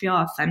doesn't feel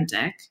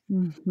authentic.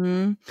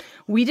 Mm-hmm.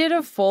 We did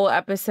a full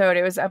episode.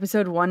 It was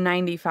episode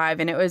 195,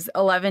 and it was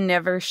 11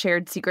 never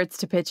shared secrets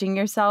to pitching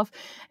yourself.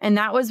 And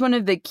that was one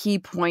of the key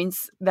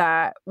points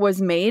that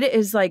was made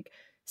is like,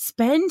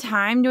 spend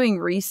time doing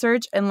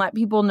research and let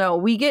people know.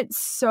 We get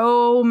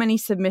so many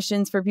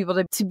submissions for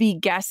people to be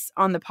guests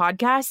on the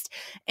podcast,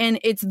 and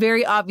it's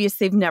very obvious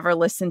they've never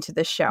listened to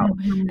the show.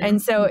 Mm-hmm.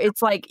 And so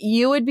it's like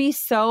you would be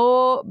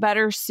so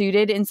better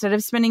suited instead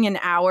of spending an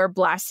hour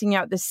blasting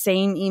out the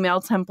same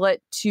email template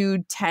to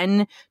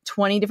 10,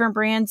 20 different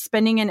brands,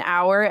 spending an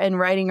hour and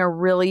writing a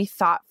really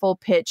thoughtful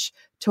pitch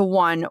to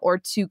one or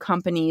two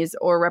companies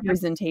or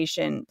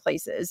representation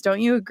places.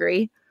 Don't you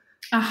agree?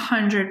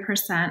 100%.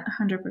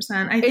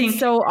 100%. I think it's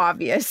so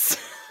obvious.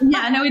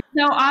 Yeah, no, it's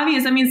so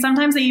obvious. I mean,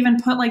 sometimes they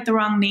even put like the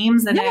wrong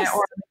names in it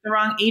or the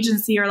wrong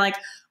agency, or like,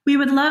 we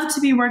would love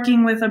to be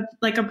working with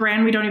a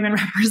brand we don't even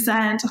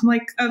represent. I'm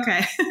like,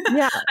 okay,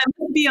 yeah, I'm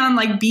going to be on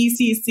like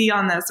BCC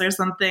on this or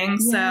something.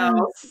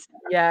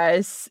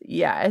 Yes.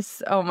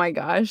 Oh my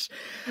gosh.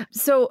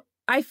 So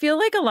I feel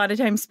like a lot of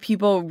times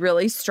people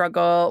really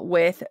struggle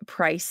with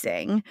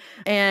pricing,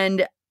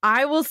 and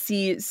I will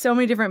see so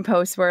many different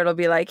posts where it'll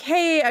be like,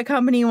 hey, a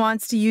company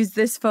wants to use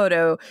this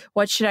photo.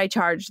 What should I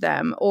charge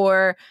them?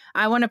 Or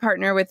I want to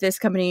partner with this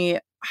company.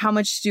 How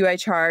much do I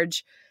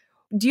charge?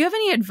 do you have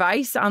any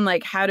advice on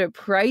like how to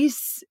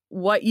price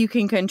what you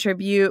can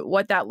contribute,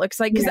 what that looks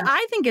like? Because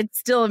I think it's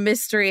still a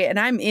mystery and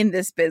I'm in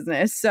this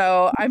business.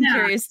 So I'm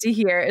curious to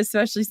hear,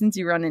 especially since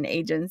you run an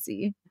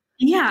agency.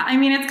 Yeah. I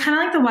mean, it's kind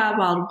of like the wild,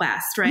 wild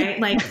west, right?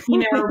 Like,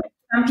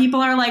 some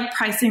people are like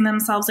pricing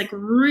themselves like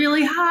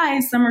really high.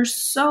 Some are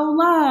so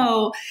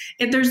low.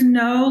 There's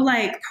no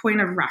like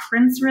point of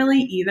reference really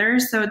either.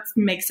 So it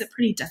makes it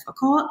pretty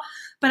difficult.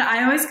 But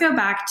I always go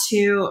back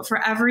to,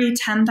 for every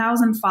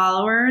 10,000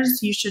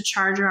 followers, you should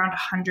charge around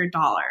 $100.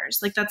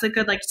 Like that's a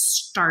good like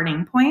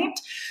starting point.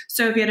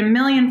 So if you had 1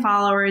 million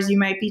followers, you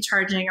might be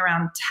charging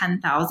around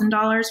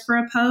 $10,000 for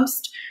a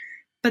post.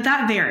 But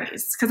that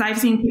varies because I've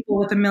seen people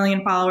with 1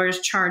 million followers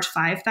charge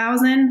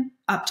 $5,000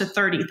 up to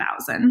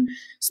 $30,000.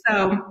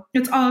 So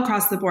it's all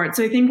across the board.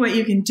 So I think what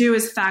you can do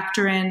is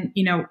factor in,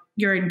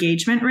 your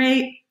engagement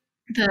rate,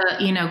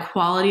 the,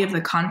 quality of the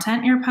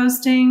content you're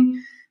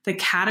posting, the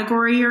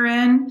category you're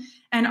in,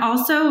 and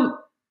also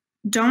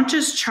don't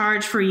just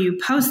charge for you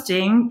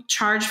posting,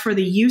 charge for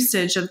the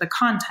usage of the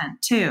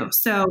content too.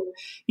 So,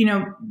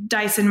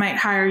 Dyson might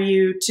hire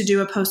you to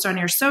do a post on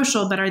your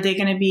social, but are they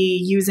going to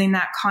be using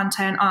that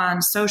content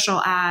on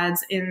social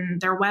ads in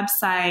their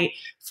website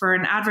for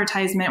an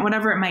advertisement,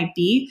 whatever it might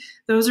be?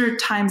 Those are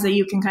times that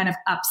you can kind of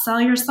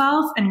upsell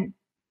yourself and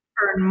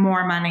earn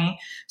more money.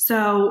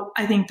 So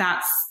I think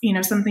that's,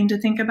 something to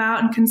think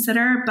about and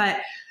consider, but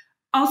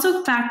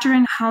also factor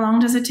in how long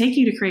does it take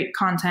you to create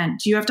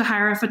content? Do you have to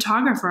hire a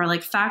photographer?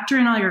 Like factor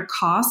in all your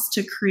costs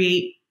to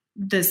create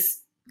this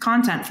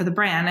content for the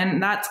brand.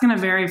 And that's going to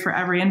vary for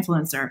every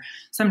influencer.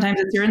 Sometimes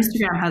it's your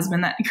Instagram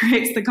husband that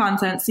creates the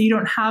content, so you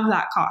don't have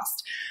that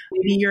cost.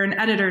 Maybe you're an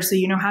editor, so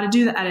you know how to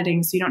do the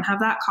editing, so you don't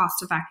have that cost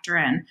to factor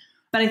in.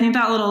 But I think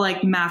that little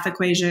like math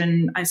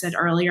equation I said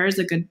earlier is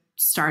a good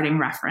starting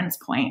reference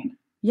point.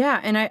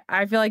 Yeah. And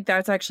I feel like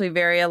that's actually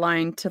very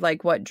aligned to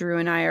like what Drew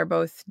and I are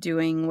both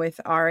doing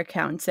with our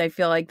accounts. I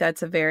feel like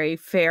that's a very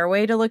fair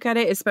way to look at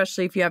it,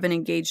 especially if you have an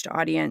engaged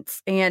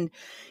audience. And,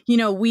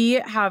 we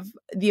have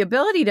the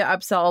ability to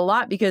upsell a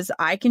lot because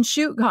I can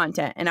shoot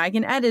content and I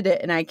can edit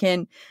it and I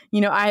can,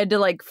 I had to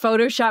like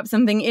Photoshop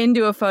something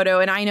into a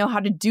photo and I know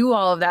how to do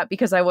all of that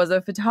because I was a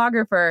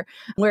photographer,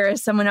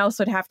 whereas someone else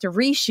would have to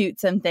reshoot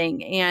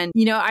something. And,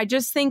 I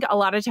just think a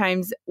lot of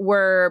times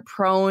we're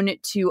prone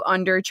to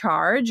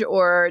undercharge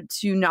or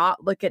to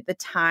not look at the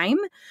time.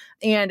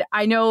 And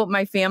I know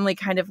my family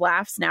kind of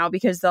laughs now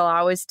because they'll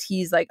always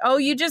tease like, oh,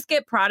 you just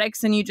get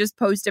products and you just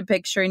post a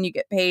picture and you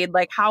get paid.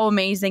 Like how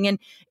amazing. And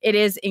it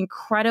is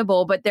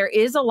incredible, but there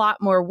is a lot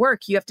more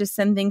work. You have to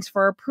send things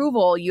for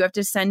approval. You have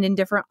to send in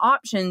different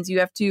options. You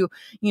have to,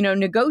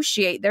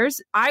 negotiate.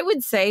 I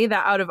would say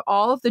that out of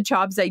all of the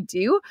jobs I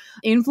do,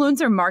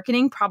 influencer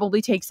marketing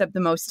probably takes up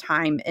the most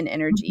time and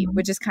energy,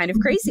 which is kind of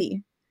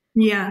crazy.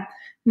 Yeah.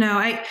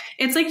 No,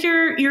 it's like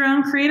your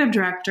own creative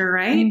director,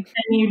 right? And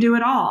you do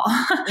it all.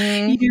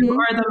 You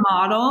are the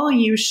model,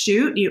 you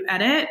shoot, you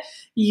edit,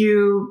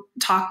 you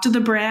talk to the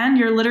brand.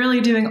 You're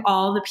literally doing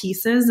all the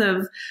pieces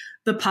of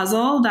the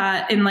puzzle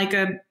that in like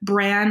a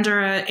brand or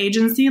an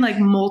agency, like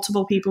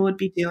multiple people would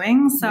be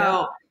doing.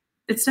 So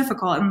it's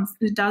difficult and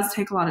it does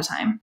take a lot of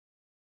time.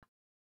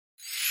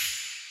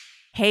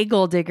 Hey,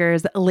 Goal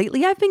Diggers.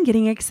 Lately, I've been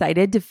getting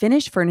excited to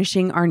finish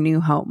furnishing our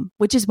new home,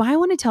 which is why I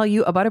want to tell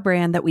you about a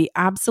brand that we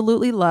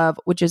absolutely love,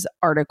 which is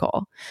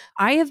Article.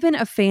 I have been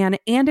a fan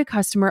and a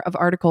customer of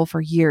Article for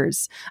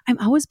years. I'm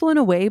always blown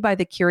away by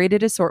the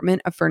curated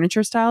assortment of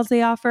furniture styles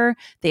they offer.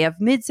 They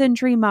have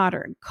mid-century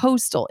modern,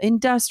 coastal,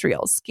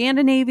 industrial,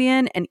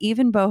 Scandinavian, and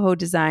even boho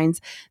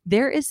designs.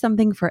 There is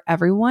something for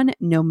everyone,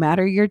 no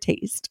matter your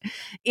taste.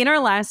 In our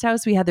last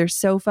house, we had their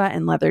sofa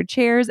and leather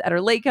chairs. At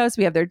our lake house,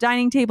 we have their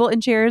dining table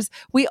and chairs.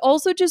 We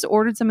also just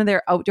ordered some of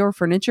their outdoor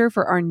furniture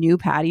for our new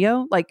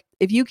patio. Like,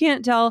 if you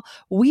can't tell,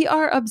 we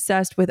are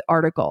obsessed with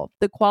Article.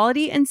 The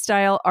quality and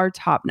style are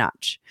top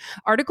notch.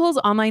 Article's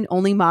online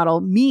only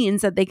model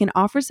means that they can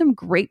offer some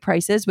great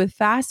prices with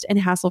fast and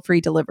hassle-free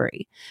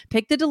delivery.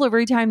 Pick the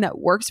delivery time that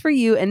works for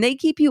you, and they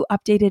keep you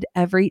updated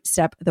every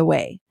step of the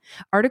way.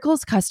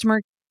 Article's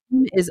customer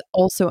is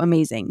also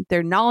amazing.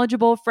 They're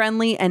knowledgeable,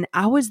 friendly, and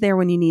always there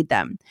when you need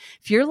them.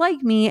 If you're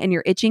like me and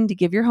you're itching to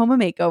give your home a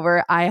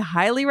makeover, I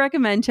highly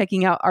recommend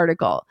checking out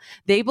Article.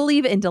 They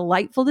believe in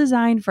delightful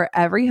design for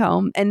every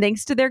home, and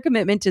thanks to their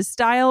commitment to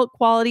style,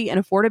 quality, and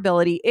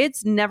affordability,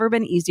 it's never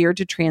been easier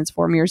to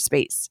transform your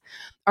space.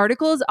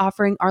 Article is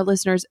offering our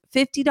listeners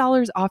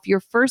 $50 off your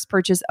first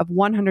purchase of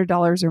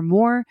 $100 or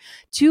more.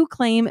 To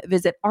claim,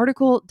 visit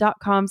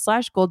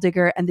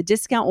article.com/goaldigger and the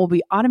discount will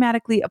be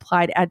automatically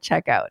applied at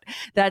checkout.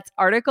 That's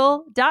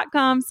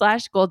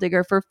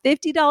article.com/goaldigger for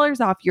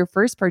 $50 off your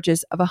first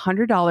purchase of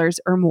 $100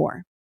 or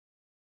more.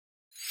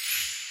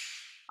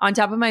 On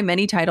top of my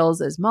many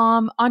titles as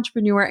mom,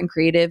 entrepreneur, and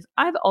creative,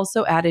 I've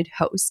also added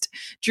host.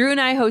 Drew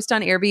and I host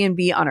on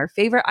Airbnb on our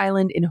favorite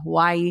island in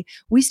Hawaii.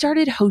 We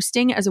started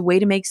hosting as a way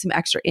to make some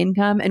extra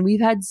income, and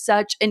we've had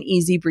such an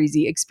easy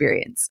breezy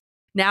experience.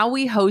 Now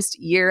we host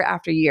year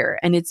after year,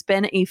 and it's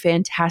been a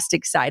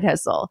fantastic side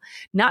hustle.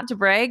 Not to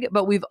brag,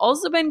 but we've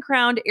also been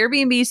crowned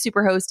Airbnb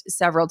Superhost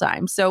several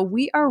times, so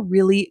we are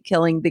really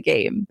killing the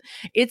game.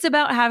 It's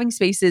about having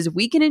spaces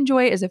we can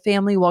enjoy as a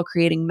family while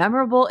creating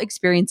memorable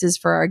experiences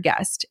for our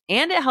guests,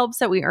 and it helps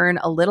that we earn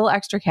a little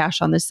extra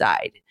cash on the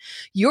side.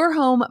 Your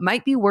home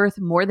might be worth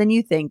more than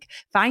you think.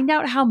 Find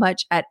out how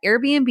much at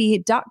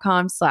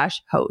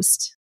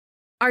airbnb.com/host.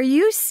 Are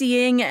you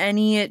seeing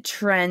any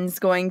trends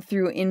going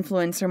through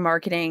influencer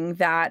marketing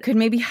that could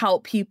maybe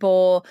help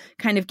people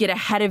kind of get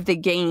ahead of the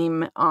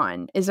game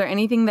on? Is there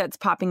anything that's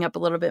popping up a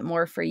little bit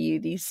more for you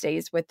these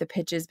days with the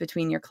pitches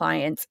between your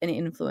clients and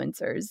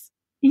influencers?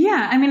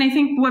 Yeah, I mean, I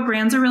think what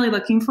brands are really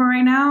looking for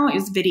right now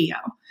is video.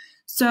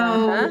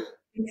 So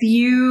if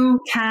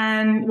you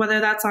can, whether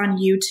that's on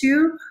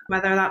YouTube,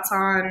 whether that's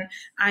on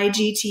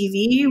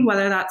IGTV,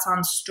 whether that's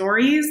on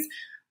stories,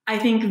 I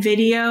think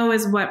video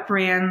is what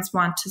brands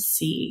want to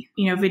see.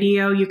 You know,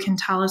 video, you can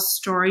tell a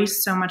story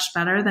so much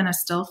better than a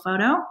still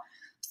photo.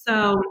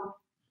 So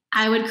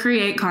I would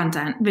create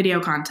content, video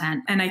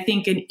content. And I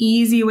think an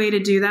easy way to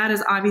do that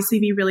is obviously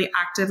be really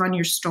active on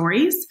your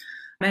stories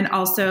and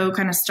also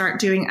kind of start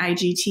doing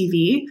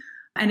IGTV.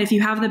 And if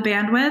you have the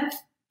bandwidth,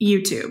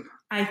 YouTube.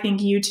 I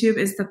think YouTube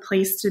is the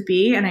place to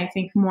be. And I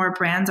think more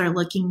brands are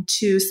looking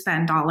to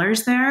spend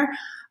dollars there.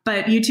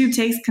 But YouTube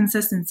takes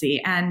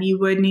consistency, and you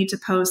would need to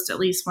post at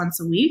least once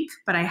a week,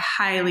 but I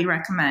highly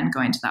recommend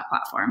going to that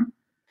platform.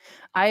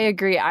 I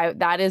agree.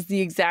 That is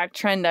the exact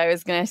trend I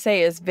was going to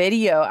say is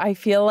video. I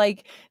feel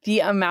like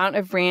the amount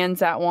of brands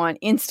that want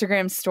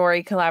Instagram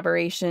story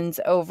collaborations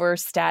over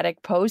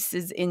static posts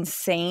is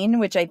insane,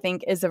 which I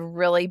think is a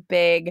really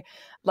big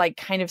like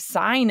kind of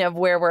sign of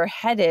where we're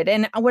headed.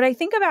 And what I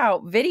think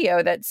about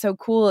video that's so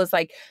cool is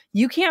like,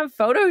 you can't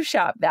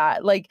Photoshop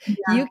that. Like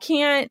you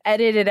can't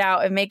edit it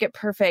out and make it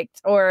perfect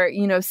or,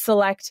 you know,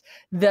 select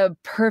the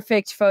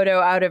perfect photo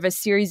out of a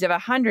series of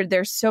 100.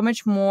 There's so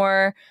much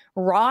more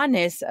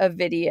rawness of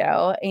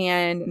video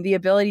and the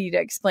ability to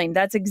explain.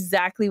 That's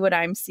exactly what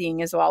I'm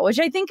seeing as well, which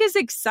I think is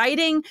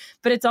exciting,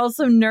 but it's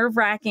also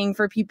nerve-wracking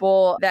for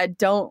people that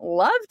don't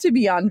love to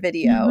be on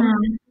video.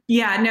 Mm-hmm.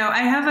 Yeah, no, I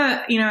have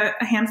a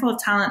handful of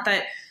talent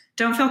that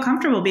don't feel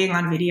comfortable being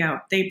on video.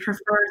 They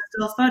prefer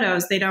still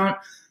photos. They don't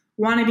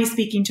want to be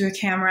speaking to a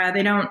camera.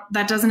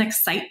 That doesn't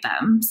excite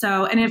them.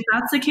 So, and if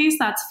that's the case,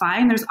 that's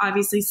fine. There's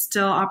obviously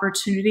still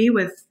opportunity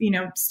with, you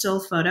know,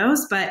 still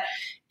photos, but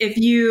if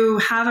you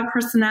have a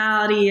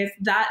personality, if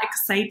that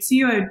excites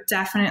you, I would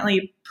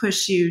definitely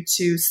push you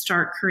to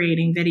start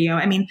creating video.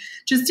 I mean,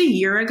 just a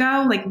year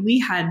ago, like we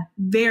had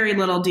very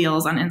little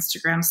deals on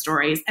Instagram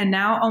stories, and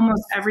now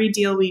almost every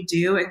deal we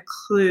do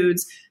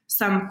includes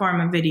some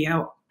form of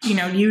video, you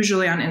know,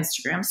 usually on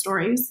Instagram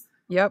stories.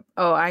 Yep.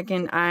 Oh, I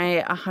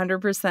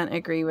 100%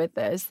 agree with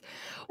this.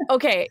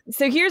 Okay.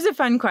 So here's a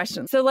fun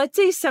question. So let's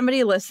say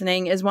somebody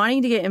listening is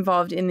wanting to get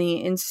involved in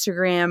the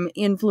Instagram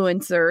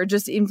influencer or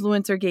just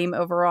influencer game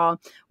overall.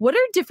 What are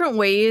different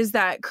ways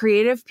that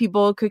creative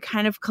people could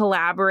kind of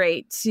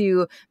collaborate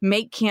to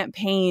make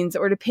campaigns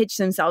or to pitch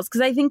themselves? Because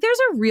I think there's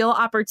a real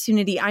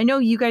opportunity. I know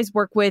you guys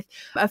work with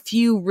a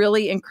few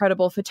really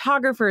incredible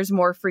photographers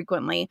more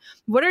frequently.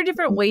 What are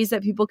different ways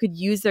that people could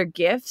use their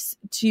gifts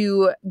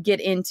to get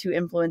into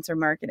influencer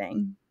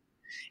marketing?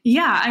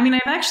 Yeah, I mean,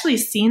 I've actually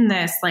seen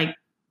this like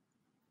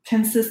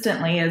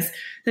consistently is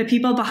the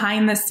people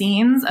behind the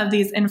scenes of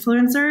these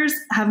influencers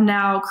have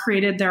now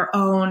created their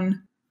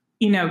own,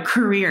 you know,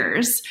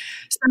 careers.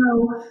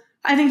 So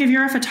I think if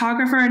you're a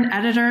photographer and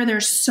editor,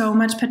 there's so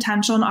much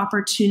potential and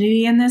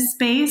opportunity in this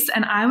space.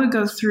 And I would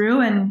go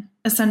through and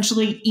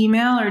essentially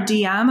email or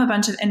DM a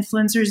bunch of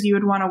influencers you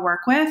would want to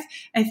work with.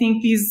 I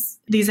think these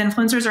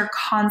influencers are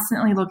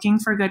constantly looking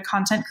for good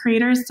content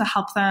creators to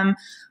help them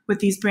with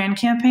these brand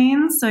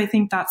campaigns. So I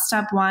think that's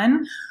step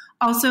one.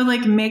 Also,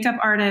 like makeup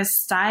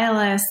artists,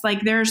 stylists,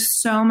 like there's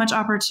so much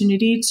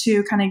opportunity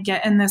to kind of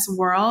get in this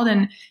world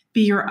and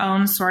be your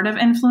own sort of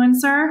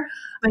influencer.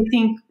 I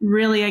think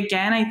really,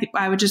 again, I think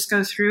I would just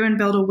go through and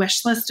build a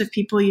wish list of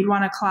people you'd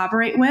want to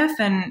collaborate with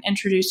and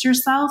introduce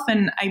yourself.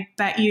 And I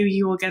bet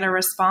you will get a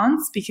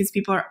response because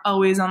people are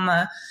always on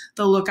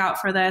the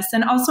lookout for this.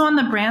 And also on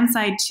the brand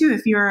side too,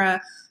 if you're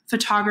a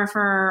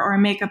photographer or a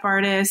makeup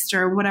artist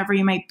or whatever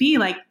you might be,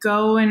 like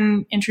go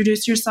and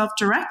introduce yourself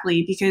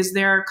directly because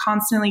they're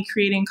constantly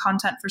creating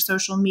content for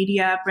social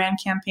media, brand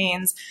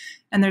campaigns,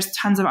 and there's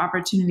tons of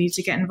opportunity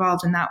to get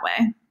involved in that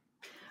way.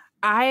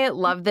 I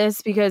love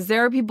this because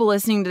there are people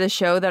listening to the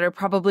show that are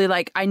probably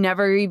like, I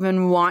never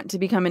even want to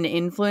become an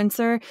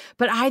influencer.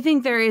 But I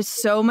think there is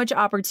so much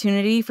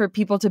opportunity for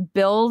people to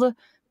build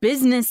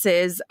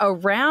businesses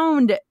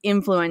around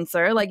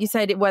influencer, like you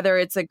said, whether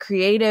it's a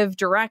creative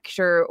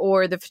director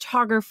or the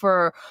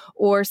photographer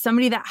or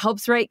somebody that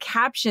helps write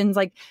captions,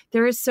 like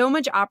there is so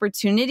much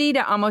opportunity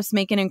to almost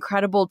make an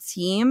incredible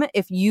team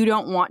if you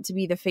don't want to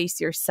be the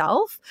face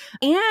yourself.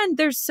 And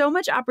there's so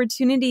much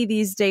opportunity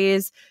these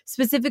days,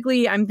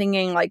 specifically, I'm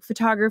thinking like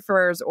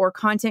photographers or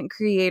content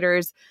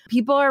creators.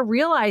 People are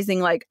realizing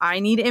like, I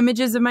need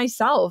images of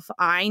myself.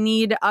 I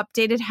need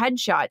updated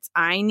headshots.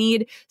 I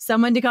need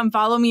someone to come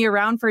follow me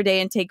around for a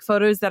day and take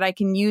photos that I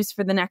can use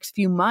for the next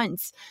few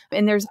months.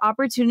 And there's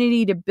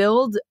opportunity to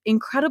build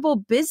incredible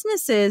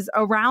businesses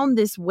around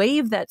this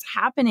wave that's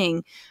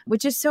happening,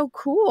 which is so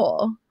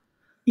cool.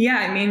 Yeah,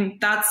 I mean,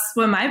 that's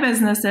what my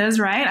business is,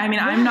 right? I mean,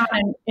 yeah. I'm not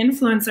an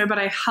influencer, but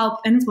I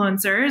help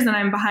influencers and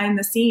I'm behind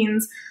the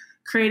scenes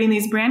creating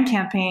these brand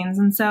campaigns.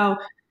 And so,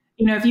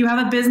 if you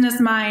have a business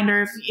mind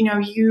or if,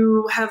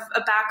 you have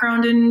a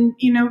background in,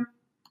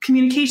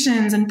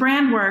 communications and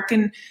brand work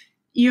and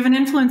you have an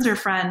influencer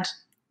friend,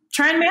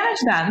 try and manage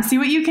them, see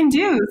what you can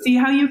do, see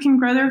how you can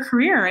grow their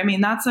career. I mean,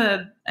 that's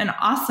an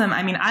awesome,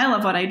 I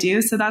love what I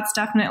do. So that's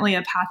definitely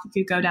a path you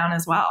could go down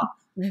as well.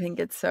 I think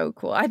it's so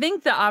cool. I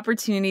think the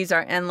opportunities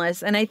are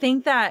endless. And I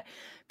think that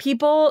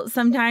people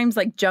sometimes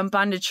like jump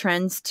onto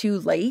trends too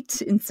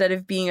late instead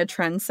of being a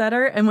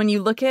trendsetter. And when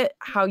you look at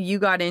how you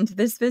got into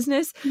this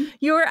business,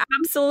 you're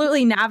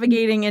absolutely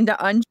navigating into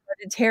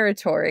uncharted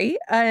territory.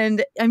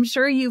 And I'm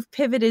sure you've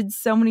pivoted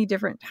so many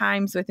different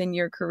times within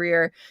your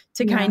career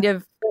to kind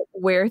of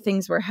where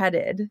things were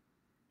headed.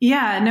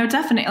 Yeah, no,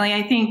 definitely.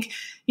 I think,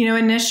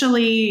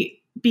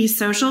 initially Be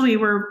Social, we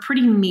were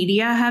pretty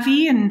media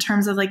heavy in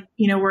terms of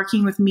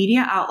working with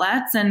media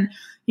outlets and,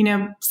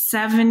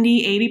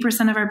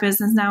 70-80% of our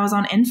business now is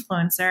on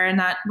influencer. And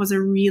that was a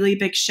really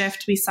big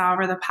shift we saw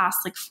over the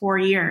past 4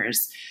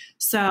 years.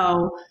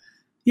 So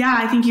yeah,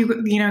 I think you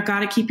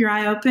got to keep your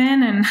eye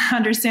open and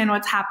understand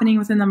what's happening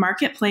within the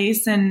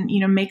marketplace and,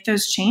 make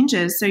those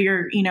changes. So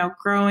you're,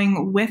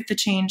 growing with the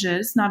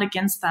changes, not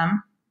against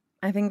them.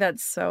 I think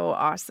that's so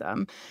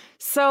awesome.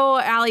 So,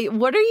 Allie,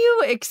 what are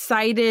you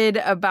excited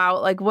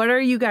about? What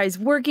are you guys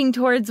working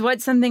towards?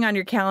 What's something on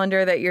your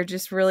calendar that you're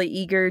just really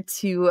eager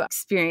to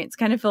experience?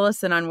 Kind of fill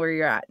us in on where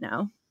you're at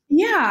now.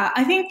 Yeah,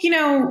 I think,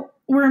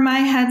 where my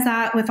head's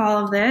at with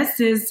all of this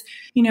is,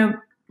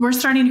 we're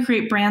starting to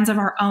create brands of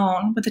our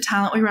own with the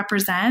talent we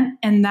represent.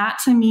 And that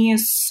to me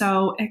is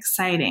so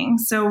exciting.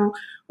 So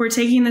we're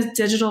taking this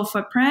digital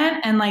footprint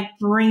and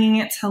bringing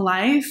it to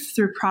life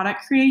through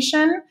product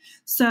creation.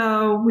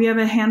 So we have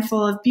a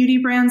handful of beauty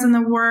brands in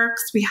the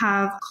works. We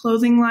have a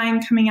clothing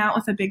line coming out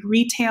with a big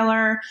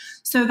retailer.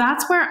 So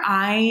that's where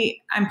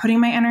I'm putting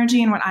my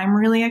energy and what I'm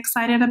really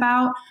excited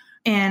about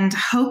and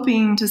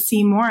hoping to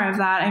see more of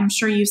that. I'm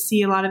sure you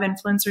see a lot of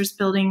influencers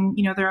building,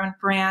 their own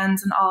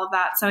brands and all of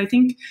that. So I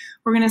think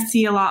we're going to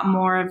see a lot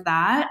more of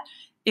that.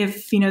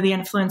 If, the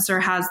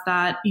influencer has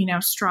that,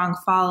 strong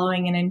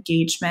following and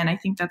engagement, I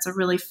think that's a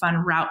really fun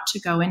route to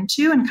go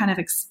into and kind of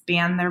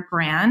expand their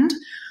brand.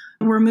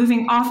 We're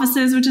moving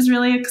offices, which is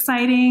really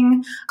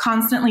exciting,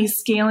 constantly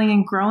scaling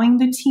and growing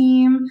the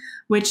team,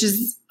 which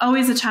is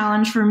always a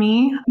challenge for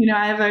me.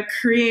 I have a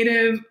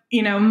creative,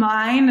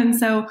 mind. And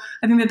so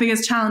I think the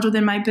biggest challenge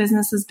within my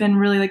business has been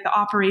really the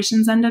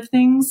operations end of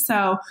things.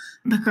 So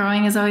the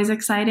growing is always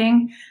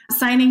exciting.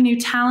 Signing new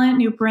talent,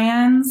 new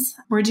brands.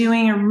 We're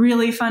doing a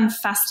really fun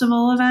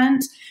festival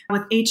event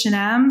with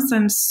H&M. So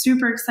I'm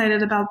super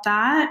excited about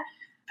that.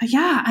 But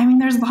yeah,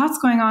 there's lots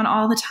going on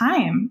all the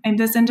time. And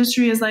this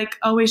industry is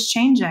always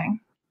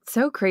changing.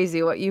 So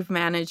crazy what you've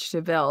managed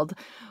to build.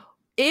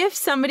 If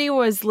somebody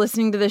was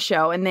listening to the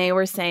show and they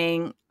were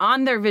saying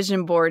on their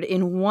vision board,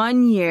 in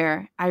 1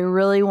 year, I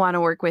really want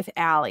to work with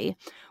Allie,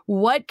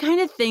 what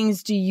kind of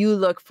things do you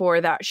look for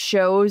that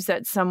shows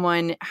that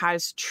someone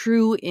has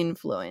true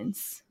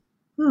influence?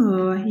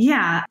 Ooh,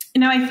 yeah.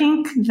 I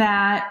think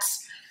that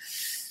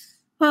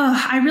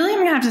I really am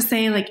going to have to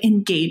say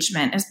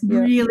engagement is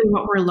really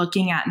what we're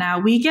looking at now.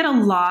 We get a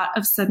lot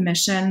of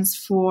submissions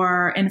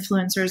for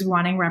influencers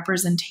wanting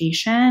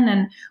representation,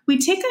 and we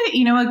take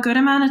a good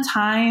amount of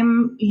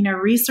time,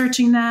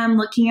 researching them,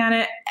 looking at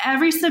it.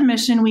 Every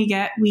submission we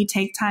get, we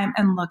take time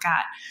and look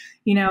at.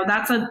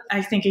 That's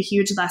I think a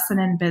huge lesson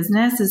in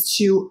business is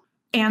to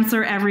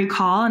answer every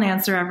call and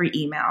answer every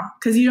email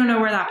because you don't know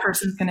where that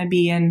person's going to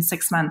be in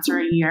 6 months or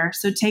a year.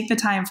 So take the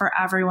time for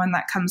everyone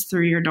that comes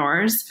through your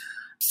doors.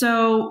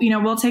 So,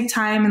 we'll take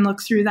time and look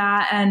through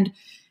that and,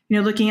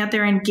 looking at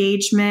their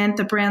engagement,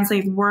 the brands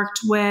they've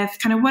worked with,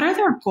 kind of what are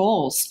their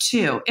goals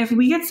too. If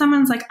we get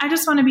someone's I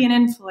just want to be an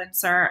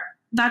influencer,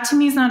 that to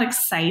me is not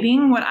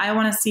exciting. What I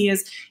want to see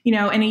is, in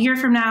a year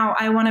from now,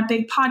 I want a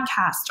big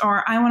podcast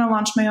or I want to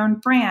launch my own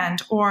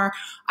brand or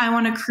I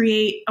want to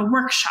create a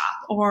workshop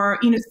or,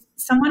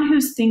 someone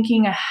who's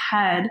thinking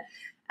ahead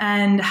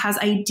and has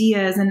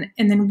ideas and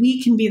then we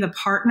can be the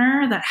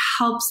partner that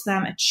helps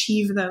them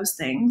achieve those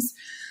things.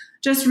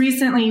 Just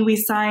recently, we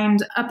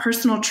signed a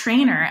personal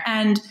trainer,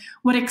 and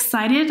what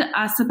excited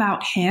us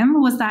about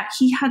him was that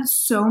he had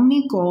so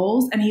many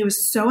goals and he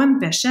was so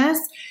ambitious,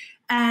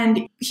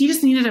 And he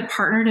just needed a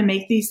partner to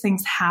make these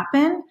things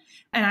happen.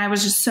 And I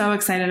was just so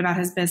excited about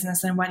his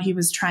business and what he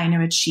was trying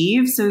to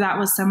achieve. So that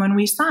was someone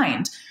we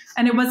signed.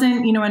 And it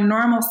wasn't, a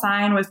normal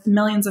sign with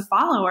millions of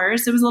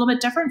followers. It was a little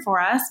bit different for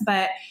us,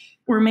 but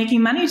we're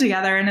making money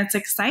together and it's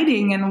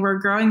exciting and we're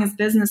growing his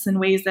business in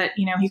ways that,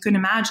 he couldn't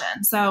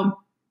imagine. So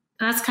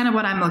that's kind of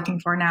what I'm looking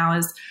for now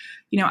is,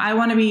 I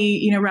want to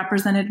be,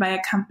 represented by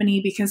a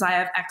company because I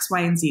have X,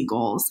 Y, and Z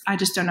goals. I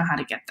just don't know how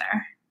to get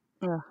there.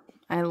 Oh,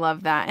 I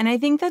love that. And I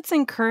think that's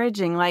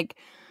encouraging. Like,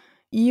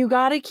 you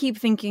got to keep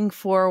thinking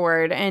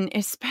forward. And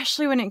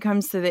especially when it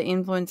comes to the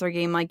influencer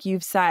game, like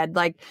you've said,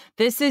 like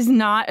this is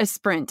not a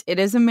sprint, it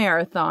is a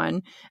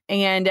marathon.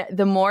 And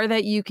the more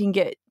that you can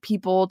get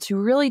people to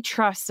really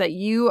trust that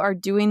you are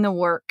doing the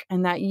work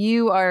and that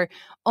you are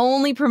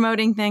only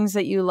promoting things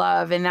that you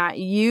love and that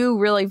you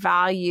really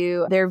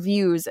value their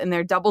views and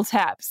their double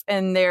taps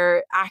and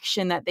their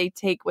action that they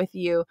take with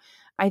you,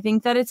 I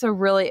think that it's a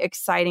really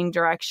exciting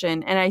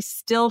direction. And I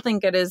still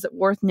think it is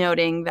worth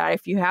noting that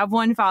if you have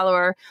one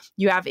follower,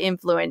 you have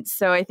influence.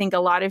 So I think a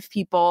lot of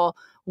people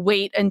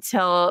wait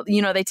until,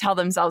 they tell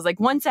themselves like,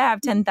 once I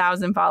have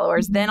 10,000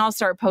 followers, then I'll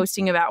start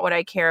posting about what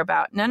I care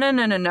about.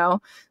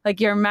 No.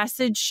 Like your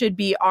message should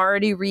be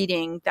already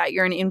reading that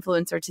you're an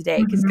influencer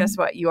today. Because guess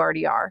what? You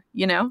already are,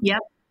 Yep.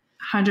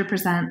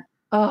 100%.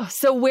 Oh,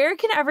 so where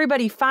can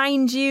everybody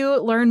find you,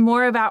 learn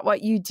more about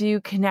what you do,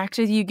 connect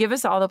with you? Give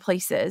us all the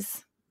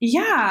places.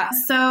 Yeah.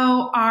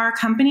 So our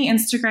company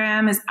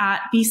Instagram is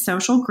at Be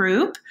Social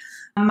Group.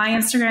 My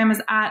Instagram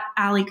is at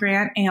Ali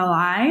Grant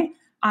ALI.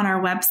 On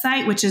our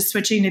website, which is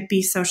switching to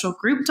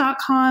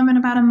besocialgroup.com in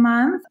about a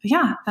month.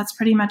 Yeah, that's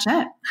pretty much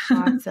it.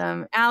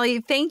 Awesome.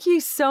 Ali, thank you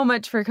so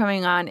much for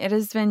coming on. It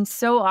has been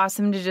so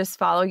awesome to just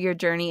follow your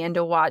journey and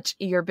to watch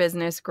your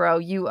business grow.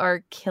 You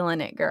are killing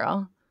it,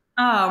 girl.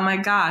 Oh my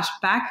gosh,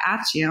 back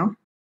at you.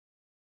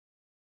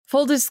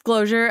 Full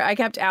disclosure, I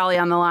kept Ali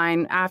on the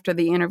line after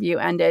the interview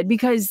ended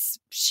because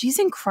she's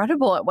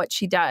incredible at what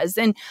she does.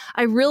 And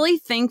I really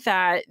think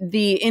that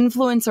the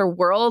influencer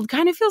world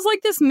kind of feels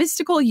like this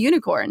mystical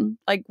unicorn.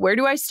 Like, where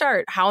do I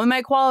start? How am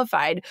I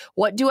qualified?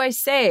 What do I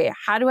say?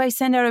 How do I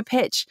send out a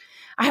pitch?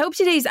 I hope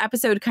today's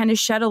episode kind of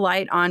shed a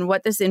light on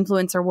what this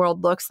influencer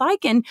world looks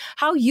like and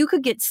how you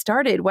could get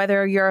started,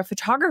 whether you're a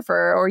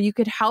photographer or you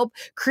could help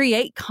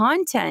create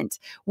content.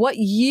 What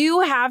you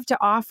have to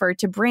offer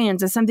to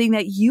brands is something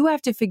that you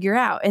have to figure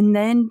out and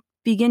then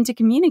begin to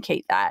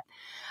communicate that.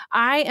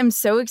 I am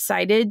so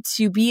excited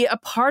to be a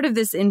part of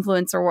this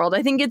influencer world.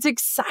 I think it's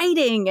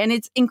exciting and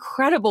it's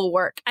incredible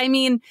work. I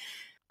mean,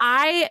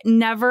 I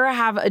never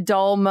have a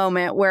dull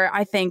moment where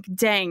I think,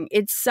 dang,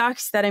 it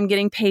sucks that I'm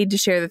getting paid to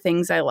share the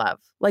things I love.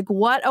 Like,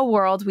 what a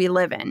world we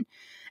live in.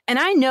 And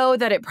I know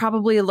that it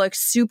probably looks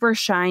super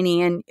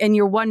shiny and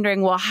you're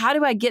wondering, well, how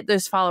do I get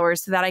those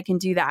followers so that I can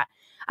do that?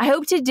 I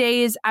hope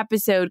today's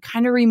episode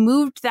kind of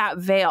removed that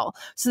veil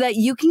so that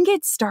you can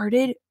get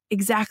started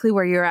exactly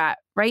where you're at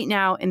right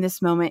now in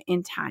this moment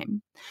in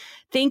time.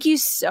 Thank you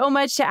so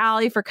much to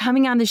Ali for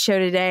coming on the show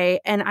today.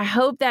 And I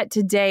hope that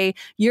today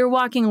you're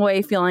walking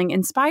away feeling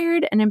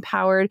inspired and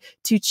empowered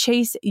to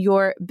chase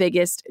your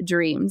biggest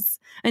dreams.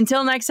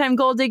 Until next time,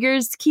 goal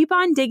diggers, keep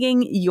on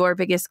digging your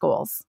biggest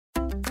goals.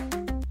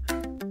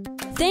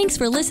 Thanks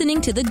for listening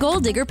to the Goal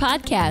Digger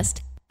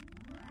Podcast.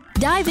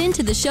 Dive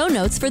into the show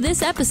notes for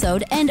this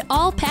episode and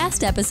all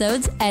past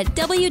episodes at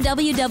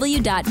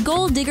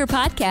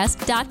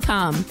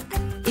www.goaldiggerpodcast.com.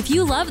 If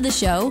you love the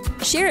show,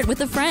 share it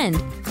with a friend.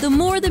 The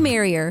more the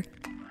merrier.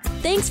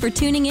 Thanks for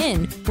tuning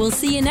in. We'll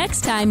see you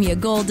next time, you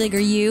goal digger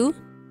you.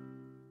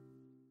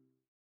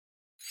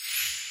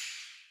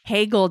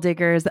 Hey, goal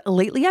diggers.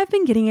 Lately, I've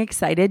been getting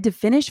excited to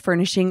finish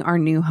furnishing our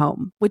new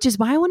home, which is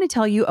why I want to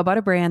tell you about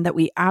a brand that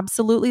we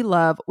absolutely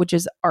love, which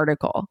is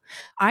Article.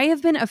 I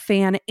have been a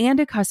fan and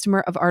a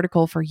customer of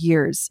Article for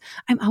years.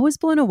 I'm always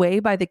blown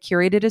away by the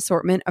curated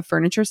assortment of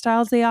furniture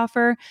styles they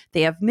offer.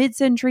 They have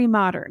mid-century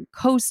modern,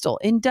 coastal,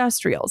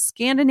 industrial,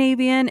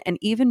 Scandinavian, and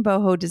even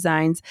boho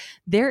designs.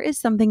 There is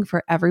something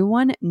for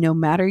everyone, no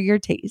matter your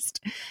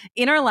taste.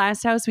 In our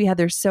last house, we had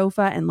their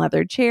sofa and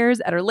leather chairs.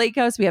 At our lake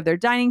house, we have their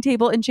dining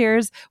table and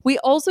chairs. We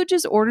also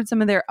just ordered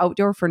some of their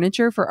outdoor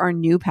furniture for our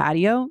new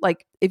patio.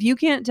 Like, if you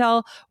can't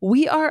tell,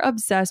 we are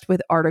obsessed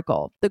with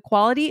Article. The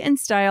quality and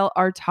style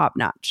are top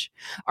notch.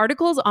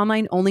 Article's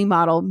online only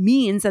model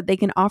means that they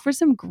can offer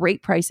some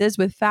great prices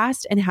with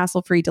fast and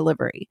hassle-free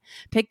delivery.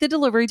 Pick the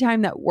delivery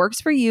time that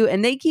works for you,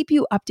 and they keep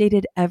you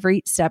updated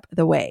every step of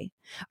the way.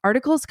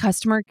 Article's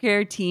customer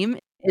care team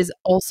is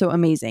also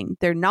amazing.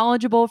 They're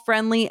knowledgeable,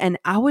 friendly, and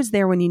always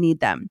there when you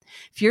need them.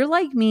 If you're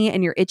like me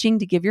and you're itching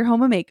to give your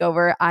home a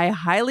makeover, I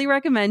highly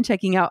recommend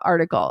checking out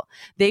Article.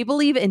 They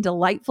believe in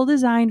delightful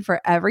design for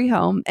every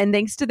home, and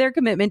thanks to their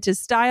commitment to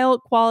style,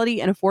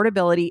 quality, and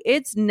affordability,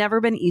 it's never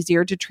been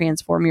easier to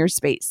transform your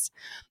space.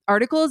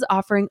 Article is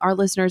offering our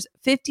listeners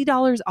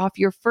 $50 off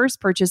your first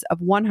purchase of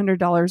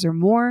 $100 or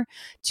more.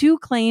 To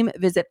claim,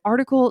 visit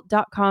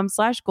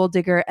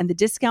article.com/goaldigger and the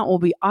discount will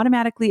be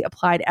automatically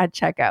applied at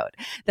checkout.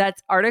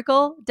 That's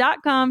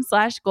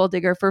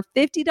article.com/goaldigger for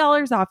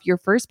 $50 off your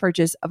first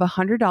purchase of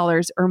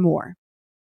 $100 or more.